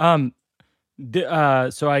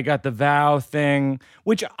 So I got the Vow thing,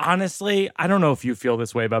 which honestly, I don't know if you feel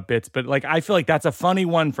this way about bits, but like I feel like that's a funny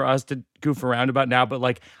one for us to goof around about now. But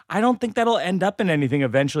like I don't think that'll end up in anything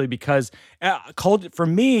eventually because for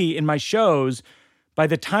me in my shows, by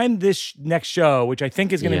the time this next show, which I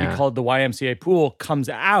think is going to be called the YMCA Pool, comes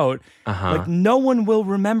out, like no one will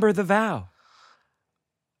remember the Vow.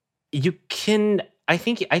 You can, I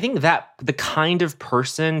think that the kind of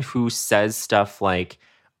person who says stuff like,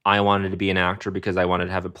 I wanted to be an actor because I wanted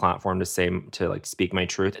to have a platform to like speak my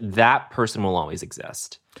truth, that person will always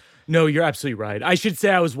exist. No, you're absolutely right. I should say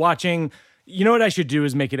I was watching, you know what I should do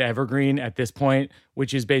is make it evergreen at this point,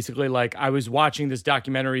 which is basically like I was watching this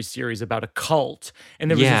documentary series about a cult, and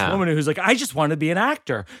there was this woman who's like, I just want to be an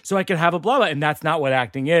actor so I could have a blah blah, and that's not what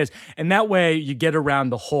acting is. And that way you get around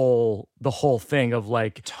the whole thing of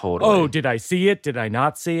like, totally. Oh, did I see it? Did I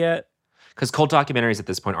not see it? Because cult documentaries at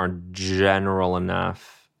this point are general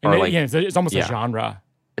enough. Or like, it's almost a genre.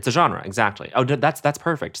 It's a genre, exactly. Oh, that's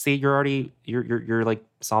perfect. See, you're like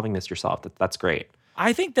solving this yourself. That's great.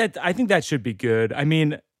 I think that should be good. I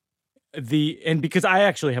mean, because I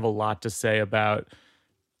actually have a lot to say about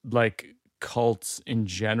like cults in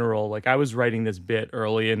general. Like I was writing this bit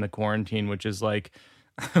early in the quarantine, which is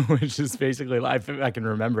basically, I can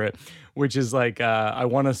remember it, which is like I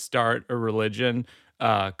want to start a religion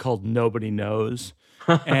called Nobody Knows.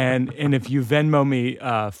 and if you Venmo me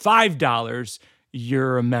 $5,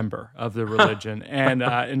 you're a member of the religion.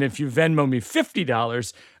 And if you Venmo me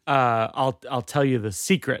 $50, I'll tell you the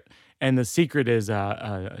secret. And the secret is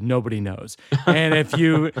nobody knows. And if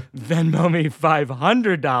you Venmo me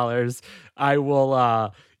 $500,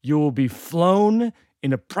 you will be flown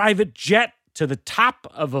in a private jet to the top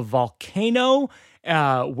of a volcano,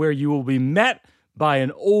 where you will be met by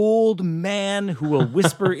an old man who will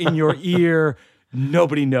whisper in your ear,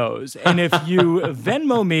 nobody knows. And if you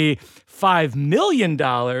Venmo me $5 million,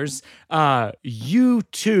 you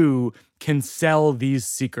too can sell these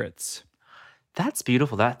secrets. That's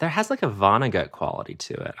beautiful. That there has like a Vonnegut quality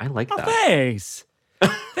to it. I like that. Thanks.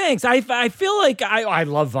 Thanks. I feel like I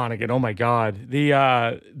love Vonnegut. Oh my God.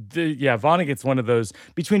 Vonnegut's one of those,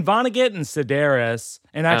 between Vonnegut and Sedaris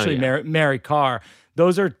and actually Mary Karr.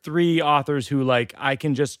 Those are three authors who, like, I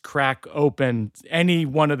can just crack open any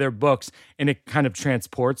one of their books and it kind of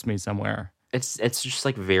transports me somewhere. It's just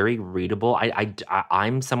like very readable.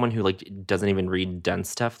 I'm someone who like doesn't even read dense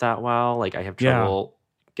stuff that well. Like I have trouble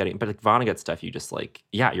getting, but like Vonnegut stuff, you just like,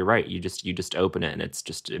 you're right. You just open it and it's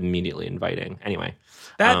just immediately inviting. Anyway,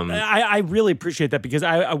 I really appreciate that, because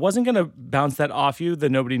I wasn't gonna bounce that off you, the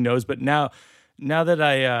Nobody Knows, but now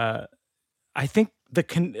that I think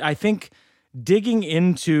digging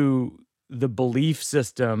into the belief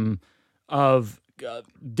system of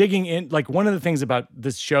digging in, like one of the things about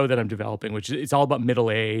this show that I'm developing, which it's all about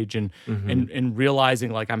middle age and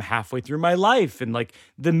realizing like I'm halfway through my life, and like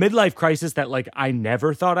the midlife crisis that like I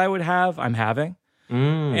never thought I would have, I'm having.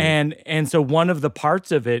 And so one of the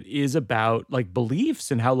parts of it is about like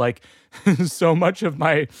beliefs and how like so much of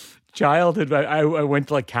my childhood, I went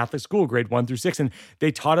to like Catholic school, grade 1 through 6, and they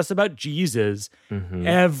taught us about Jesus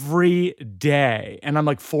every day. And I'm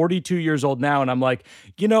like 42 years old now, and I'm like,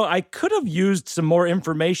 I could have used some more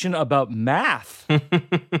information about math.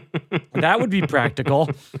 That would be practical.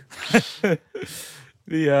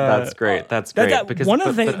 That's great. That's great. Because one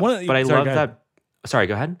of the things, but I love that. Sorry,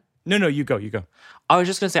 go ahead. No, you go. I was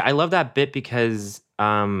just gonna say I love that bit because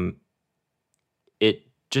it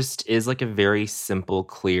just is like a very simple,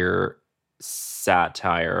 clear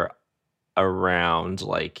satire around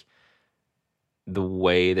like the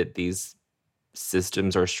way that these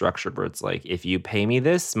systems are structured, where it's like, if you pay me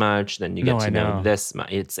this much, then you get to know this much.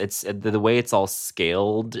 It's the way it's all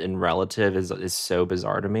scaled and relative is so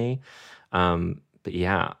bizarre to me. But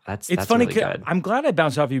yeah, that's funny. Really good. I'm glad I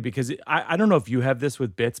bounced off you, because I don't know if you have this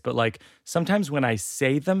with bits, but like sometimes when I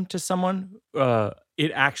say them to someone,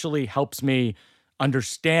 it actually helps me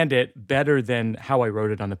understand it better than how I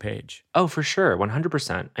wrote it on the page. Oh, for sure.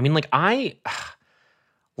 100%. I mean, like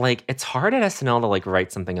it's hard at SNL to like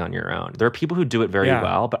write something on your own. There are people who do it very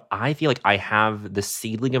well, but I feel like I have the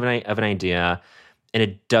seedling of an idea, and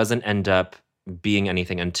it doesn't end up being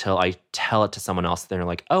anything until I tell it to someone else. They're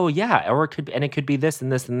like, oh yeah, or it could be this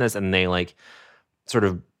and this and this. And they like sort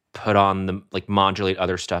of put on the, like modulate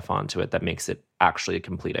other stuff onto it that makes it actually a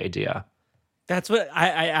complete idea. That's what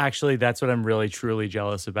that's what I'm really truly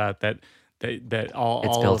jealous about. That all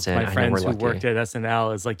of my friends who worked at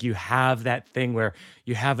SNL is like, you have that thing where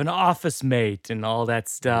you have an office mate and all that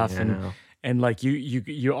stuff, and like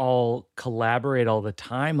you all collaborate all the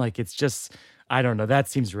time. Like it's just, I don't know. That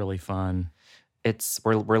seems really fun.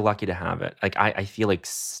 We're lucky to have it. Like I feel like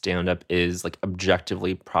stand-up is like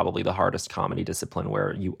objectively probably the hardest comedy discipline,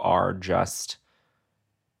 where you are just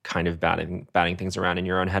kind of batting things around in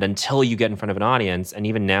your own head until you get in front of an audience. And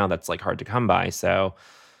even now that's like hard to come by. So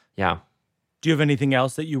yeah. Do you have anything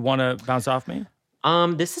else that you want to bounce off me?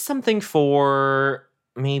 This is something for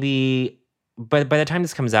maybe by the time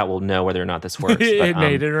this comes out, we'll know whether or not this works. It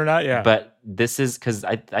made it or not, yeah. But this is because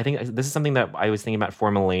I think this is something that I was thinking about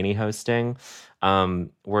for Mulaney hosting,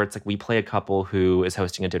 where it's like we play a couple who is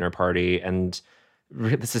hosting a dinner party, and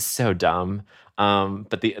this is so dumb.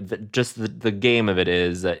 But the game of it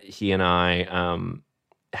is that he and I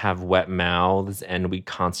have wet mouths, and we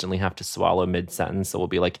constantly have to swallow mid-sentence. So we'll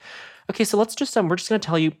be like, okay, so let's just we're just gonna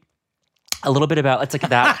tell you a little bit about, it's like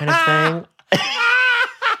that kind of thing.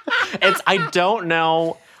 I don't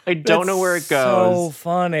know where it goes. So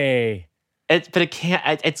funny. But it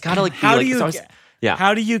can't. It's got to like. How do you?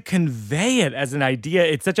 How do you convey it as an idea?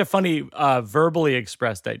 It's such a funny, verbally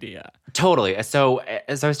expressed idea. Totally. So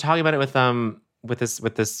as I was talking about it with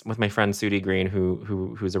my friend Sudie Green,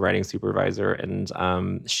 who's a writing supervisor, and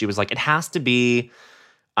she was like, it has to be,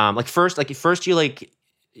 first you like.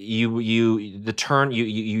 You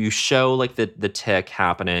show like the tick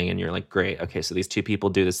happening, and you're like, great, okay, so these two people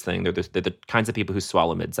do this thing. They're the kinds of people who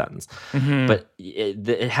swallow mid-sentence. Mm-hmm. But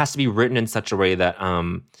it has to be written in such a way that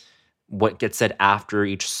what gets said after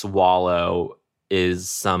each swallow is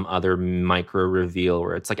some other micro reveal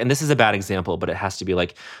where it's like, and this is a bad example, but it has to be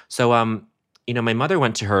like, so my mother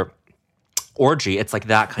went to her orgy. It's like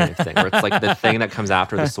that kind of thing, where it's like the thing that comes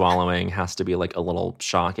after the swallowing has to be like a little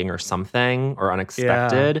shocking or something or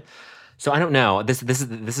unexpected. Yeah. So I don't know. This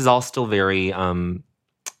is all still very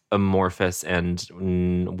amorphous, and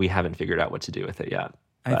we haven't figured out what to do with it yet.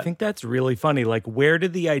 But I think that's really funny. Like, where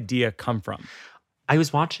did the idea come from? I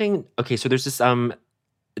was watching. Okay, so there's this.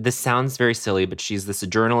 This sounds very silly, but she's this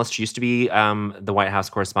journalist. She used to be the White House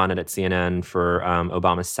correspondent at CNN for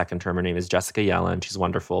Obama's second term. Her name is Jessica Yellen. She's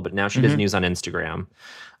wonderful, but now she does news on Instagram.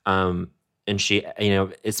 And she,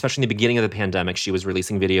 especially in the beginning of the pandemic, she was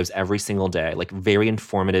releasing videos every single day, like very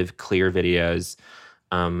informative, clear videos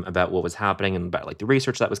about what was happening and about like the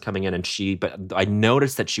research that was coming in. But I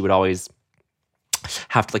noticed that she would always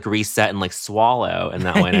have to like reset and like swallow in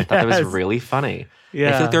that way. And I thought that was really funny. Yeah.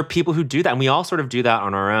 And I feel like there are people who do that, and we all sort of do that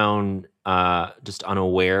on our own, just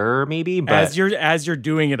unaware maybe. But as you're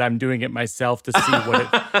doing it, I'm doing it myself to see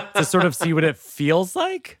what it feels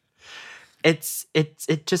like.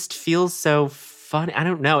 It just feels so funny. I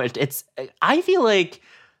don't know. I feel like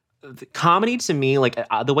comedy to me, like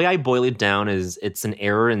the way I boil it down is it's an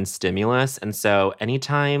error in stimulus, and so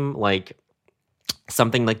anytime like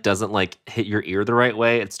something like doesn't like hit your ear the right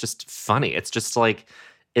way, it's just funny. It's just like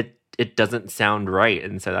it doesn't sound right,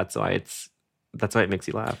 and so that's why it makes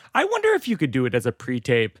you laugh. I wonder if you could do it as a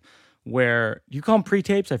pre-tape, where you call them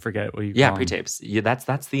pre-tapes. I forget what you call them. Pre-tapes. Yeah,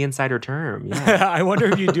 that's the insider term. Yeah. I wonder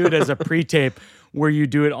if you do it as a pre-tape, where you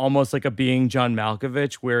do it almost like a Being John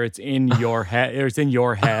Malkovich, where it's in your head, or it's in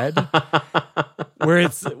your head,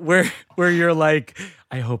 where you're like,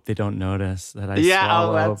 I hope they don't notice that I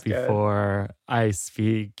swallow before I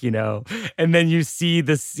speak, and then you see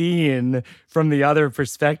the scene from the other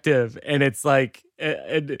perspective, and it's like,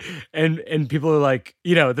 and people are like,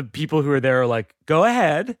 the people who are there are like, go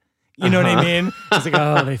ahead. You know what I mean? It's like,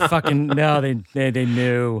 oh, they fucking know. They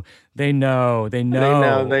knew. They know.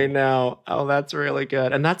 Oh, that's really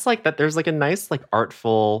good. And that's like that. There's like a nice, like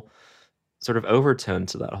artful sort of overtone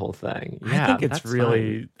to that whole thing. Yeah, I think it's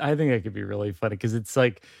really, fun. I think it could be really funny, because it's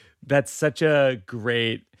like, that's such a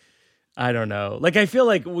great, I don't know. Like, I feel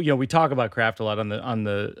like, we talk about craft a lot on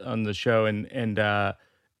the show and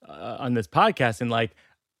on this podcast. And like,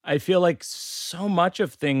 I feel like so much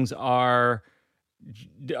of things are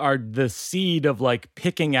the seed of like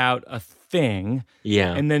picking out a thing,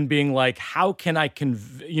 and then being like, how can I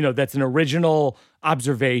that's an original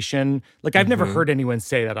observation. Like, I've never heard anyone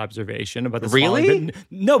say that observation about this. Really?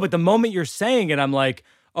 But the moment you're saying it, I'm like,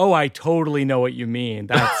 oh, I totally know what you mean.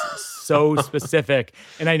 That's so specific,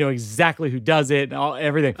 and I know exactly who does it and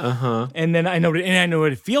everything. And then I know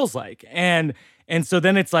what it feels like, and so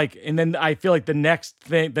then it's like, and then I feel like the next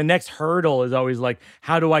hurdle is always like,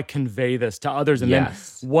 how do I convey this to others? And then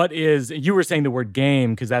you were saying the word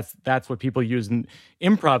game, because that's what people use in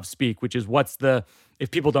improv speak, which is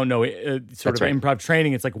if people don't know improv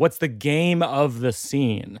training, it's like, what's the game of the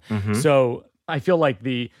scene? So I feel like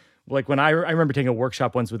when I remember taking a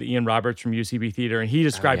workshop once with Ian Roberts from UCB Theater, and he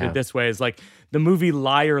described it this way, as like, the movie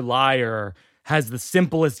Liar Liar has the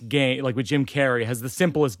simplest game, like with Jim Carrey, has the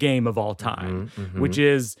simplest game of all time, which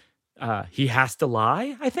is he has to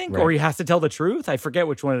lie, I think, or he has to tell the truth. I forget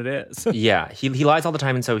which one it is. Yeah, he lies all the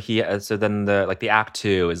time, and so then the act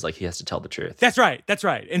 2 is like he has to tell the truth. That's right.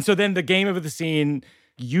 And so then the game of the scene,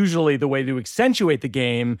 usually the way to accentuate the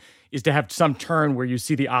game is to have some turn where you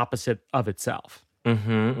see the opposite of itself.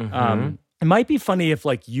 It might be funny if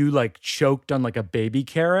like you like choked on like a baby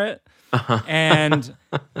carrot and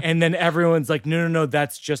then everyone's like, no,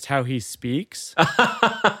 that's just how he speaks.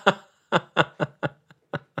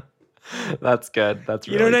 That's good. That's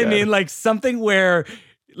really You know what good. I mean? Like something where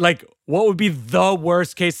like what would be the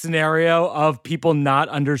worst case scenario of people not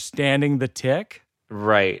understanding the tick?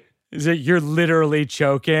 Right. Is that you're literally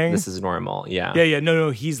choking? This is normal. Yeah. Yeah. No.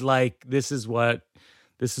 He's like, this is what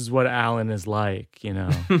Alan is like, you know.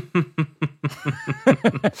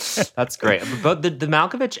 That's great. But the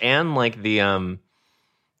Malkovich and like the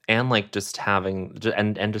and like just having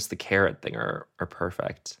and just the carrot thing are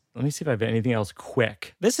perfect. Let me see if I have anything else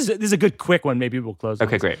quick. This is a good quick one. Maybe we'll close.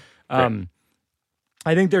 Okay, great.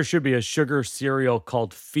 I think there should be a sugar cereal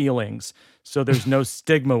called Feelings, so there's no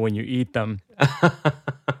stigma when you eat them.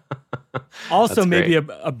 Also, maybe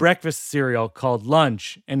a breakfast cereal called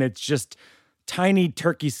Lunch, and it's just tiny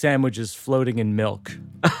turkey sandwiches floating in milk.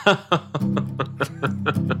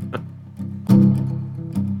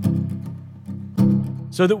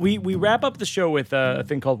 So that we wrap up the show with a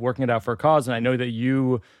thing called Working It Out for a Cause, and I know that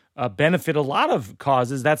you benefit a lot of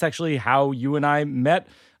causes. That's actually how you and I met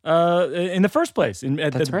in the first place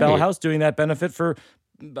at the Bell House, doing that benefit for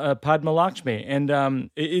Padma Lakshmi. And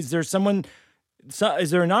is there a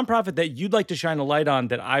nonprofit that you'd like to shine a light on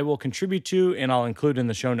that I will contribute to and I'll include in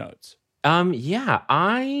the show notes? Yeah,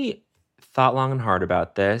 I thought long and hard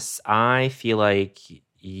about this. I feel like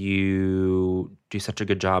you do such a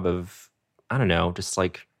good job of, I don't know, just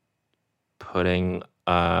like putting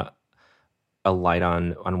a light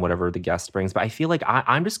on whatever the guest brings. But I feel like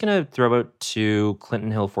I'm just going to throw it to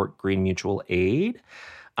Clinton Hill Fort Greene Mutual Aid.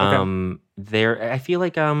 Okay. I feel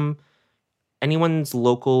like anyone's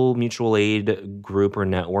local mutual aid group or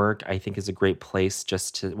network, I think, is a great place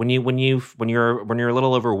just to when you're a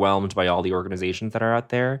little overwhelmed by all the organizations that are out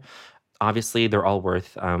there. Obviously, they're all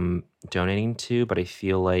worth donating to, but I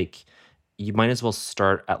feel like you might as well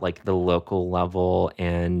start at like the local level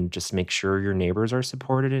and just make sure your neighbors are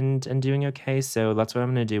supported and doing okay. So that's what I'm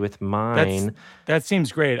going to do with mine. That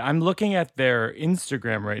seems great. I'm looking at their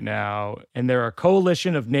Instagram right now, and they're a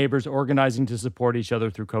coalition of neighbors organizing to support each other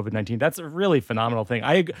through COVID-19. That's a really phenomenal thing.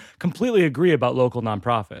 I completely agree about local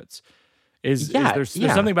nonprofits. There's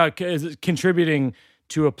something about contributing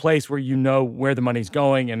to a place where you know where the money's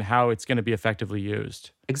going and how it's going to be effectively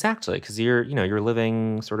used. Exactly, because you're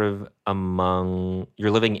living in sort of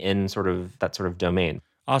that sort of domain.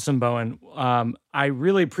 Awesome, Bowen. I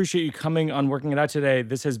really appreciate you coming on Working It Out today.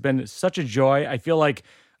 This has been such a joy. I feel like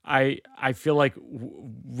we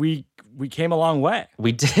came a long way.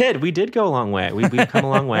 We did go a long way. We've come a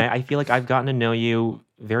long way. I feel like I've gotten to know you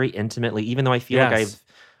very intimately, even though I feel like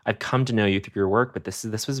I've come to know you through your work. But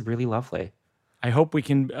this was really lovely. I hope we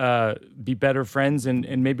can be better friends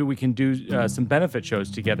and maybe we can do some benefit shows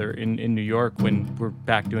together in New York when we're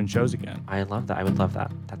back doing shows again. I love that. I would love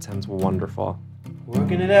that. That sounds wonderful.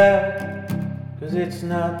 Working it out, 'cause it's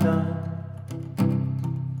not done.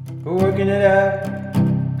 We're working it out,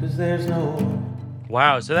 'cause there's no one.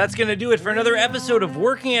 Wow, so that's going to do it for another episode of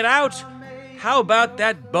Working It Out. How about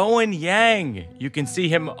that Bowen Yang? You can see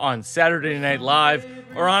him on Saturday Night Live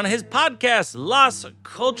or on his podcast, Las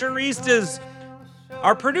Culturistas.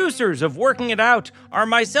 Our producers of Working It Out are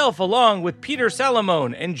myself, along with Peter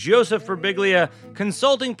Salamone and Joseph Verbiglia,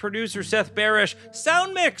 consulting producer Seth Barish,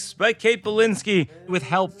 sound mix by Kate Belinsky, with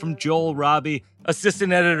help from Joel Robbie,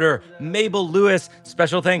 assistant editor Mabel Lewis.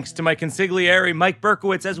 Special thanks to my consigliere Mike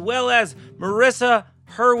Berkowitz, as well as Marissa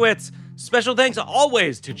Hurwitz. Special thanks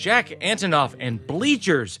always to Jack Antonoff and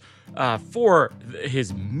Bleachers for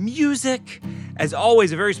his music. As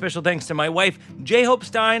always, a very special thanks to my wife, J. Hope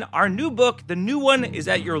Stein. Our new book, the new one, is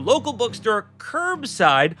at your local bookstore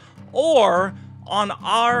curbside or on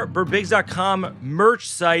our Birbigs.com merch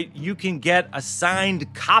site. You can get a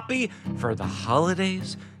signed copy for the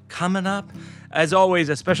holidays coming up. As always,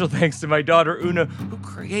 a special thanks to my daughter, Una, who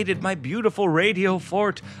created my beautiful radio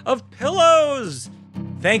fort of pillows.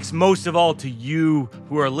 Thanks most of all to you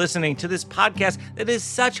who are listening to this podcast that is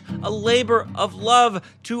such a labor of love,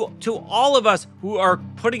 to all of us who are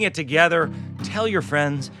putting it together. Tell your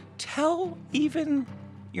friends, tell even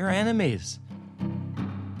your enemies.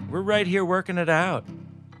 We're right here working it out.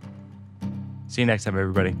 See you next time,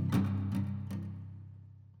 everybody.